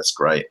recommend that. That's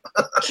great.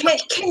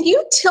 Can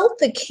you tilt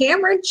the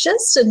camera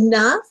just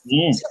enough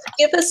to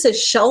give us a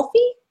shelfie?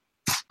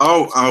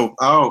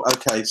 Oh,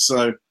 okay.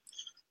 So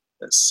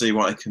let's see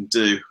what I can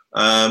do.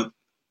 I'm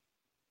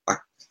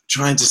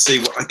trying to see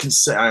what I can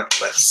set out.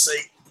 Let's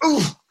see.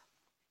 Ooh,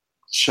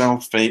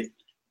 shelfie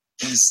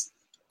is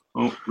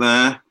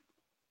there.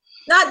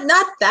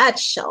 Not that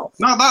shelf.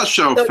 Not that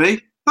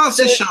shelfie. That's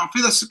a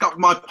shelfie. That's got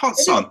my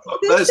pots on.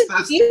 Look, there's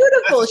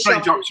beautiful a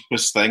strange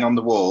octopus thing on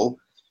the wall.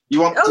 You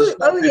want to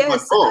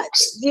yes,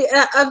 books?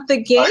 Of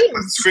the game.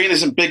 The screen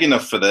isn't big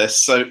enough for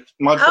this, so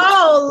my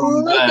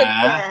books look at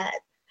that.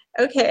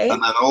 Okay.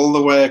 And then all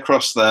the way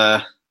across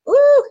there.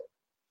 Ooh.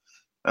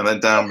 And then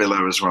down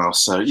below as well.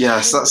 So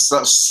yes, that's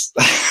I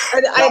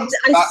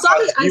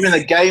saw even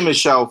a gamer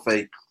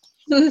shelfie.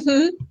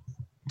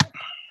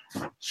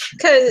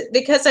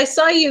 Because I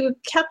saw you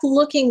kept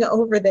looking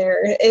over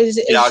there.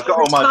 I've got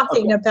all my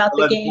talking about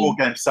the game. War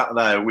game sat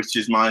there, which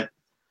is my.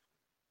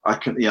 I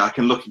can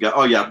look and go.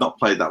 Oh yeah, I've not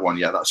played that one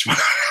yet. That's what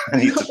I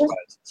need to play.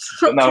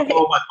 But no, I've got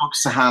all my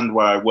books to hand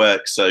where I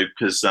work. So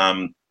because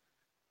for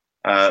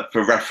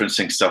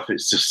referencing stuff,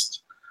 it's just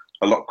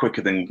a lot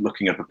quicker than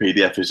looking up a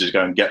PDF. Is just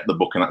go and get the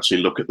book and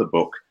actually look at the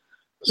book.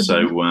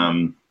 So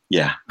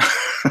yeah.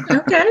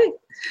 Okay.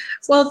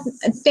 Well,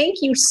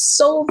 thank you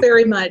so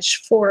very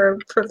much for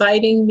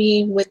providing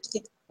me with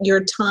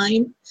your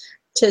time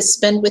to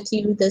spend with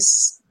you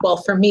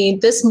for me,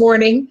 this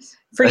morning,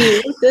 for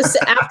you, this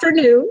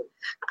afternoon.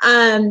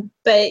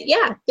 But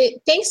yeah,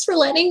 thanks for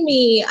letting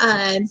me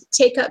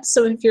take up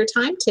some of your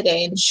time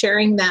today and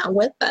sharing that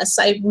with us.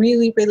 I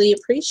really, really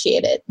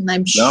appreciate it. And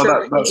I'm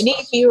sure any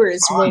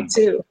viewers will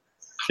too.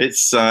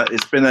 It's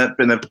been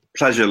a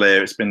pleasure,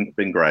 Leah. It's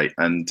been great.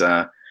 And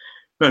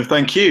no,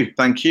 thank you,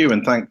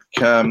 and thank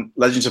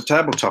Legends of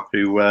Tabletop,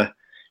 who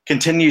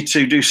continue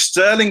to do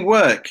sterling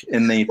work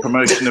in the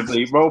promotion of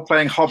the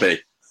role-playing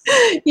hobby.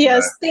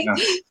 Yes,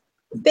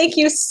 thank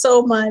you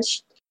so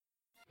much.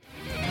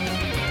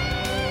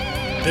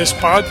 This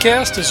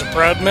podcast is a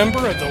proud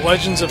member of the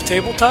Legends of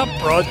Tabletop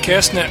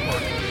Broadcast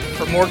Network.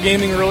 For more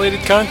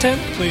gaming-related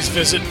content, please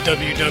visit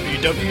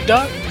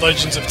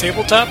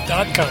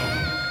www.legendsoftabletop.com.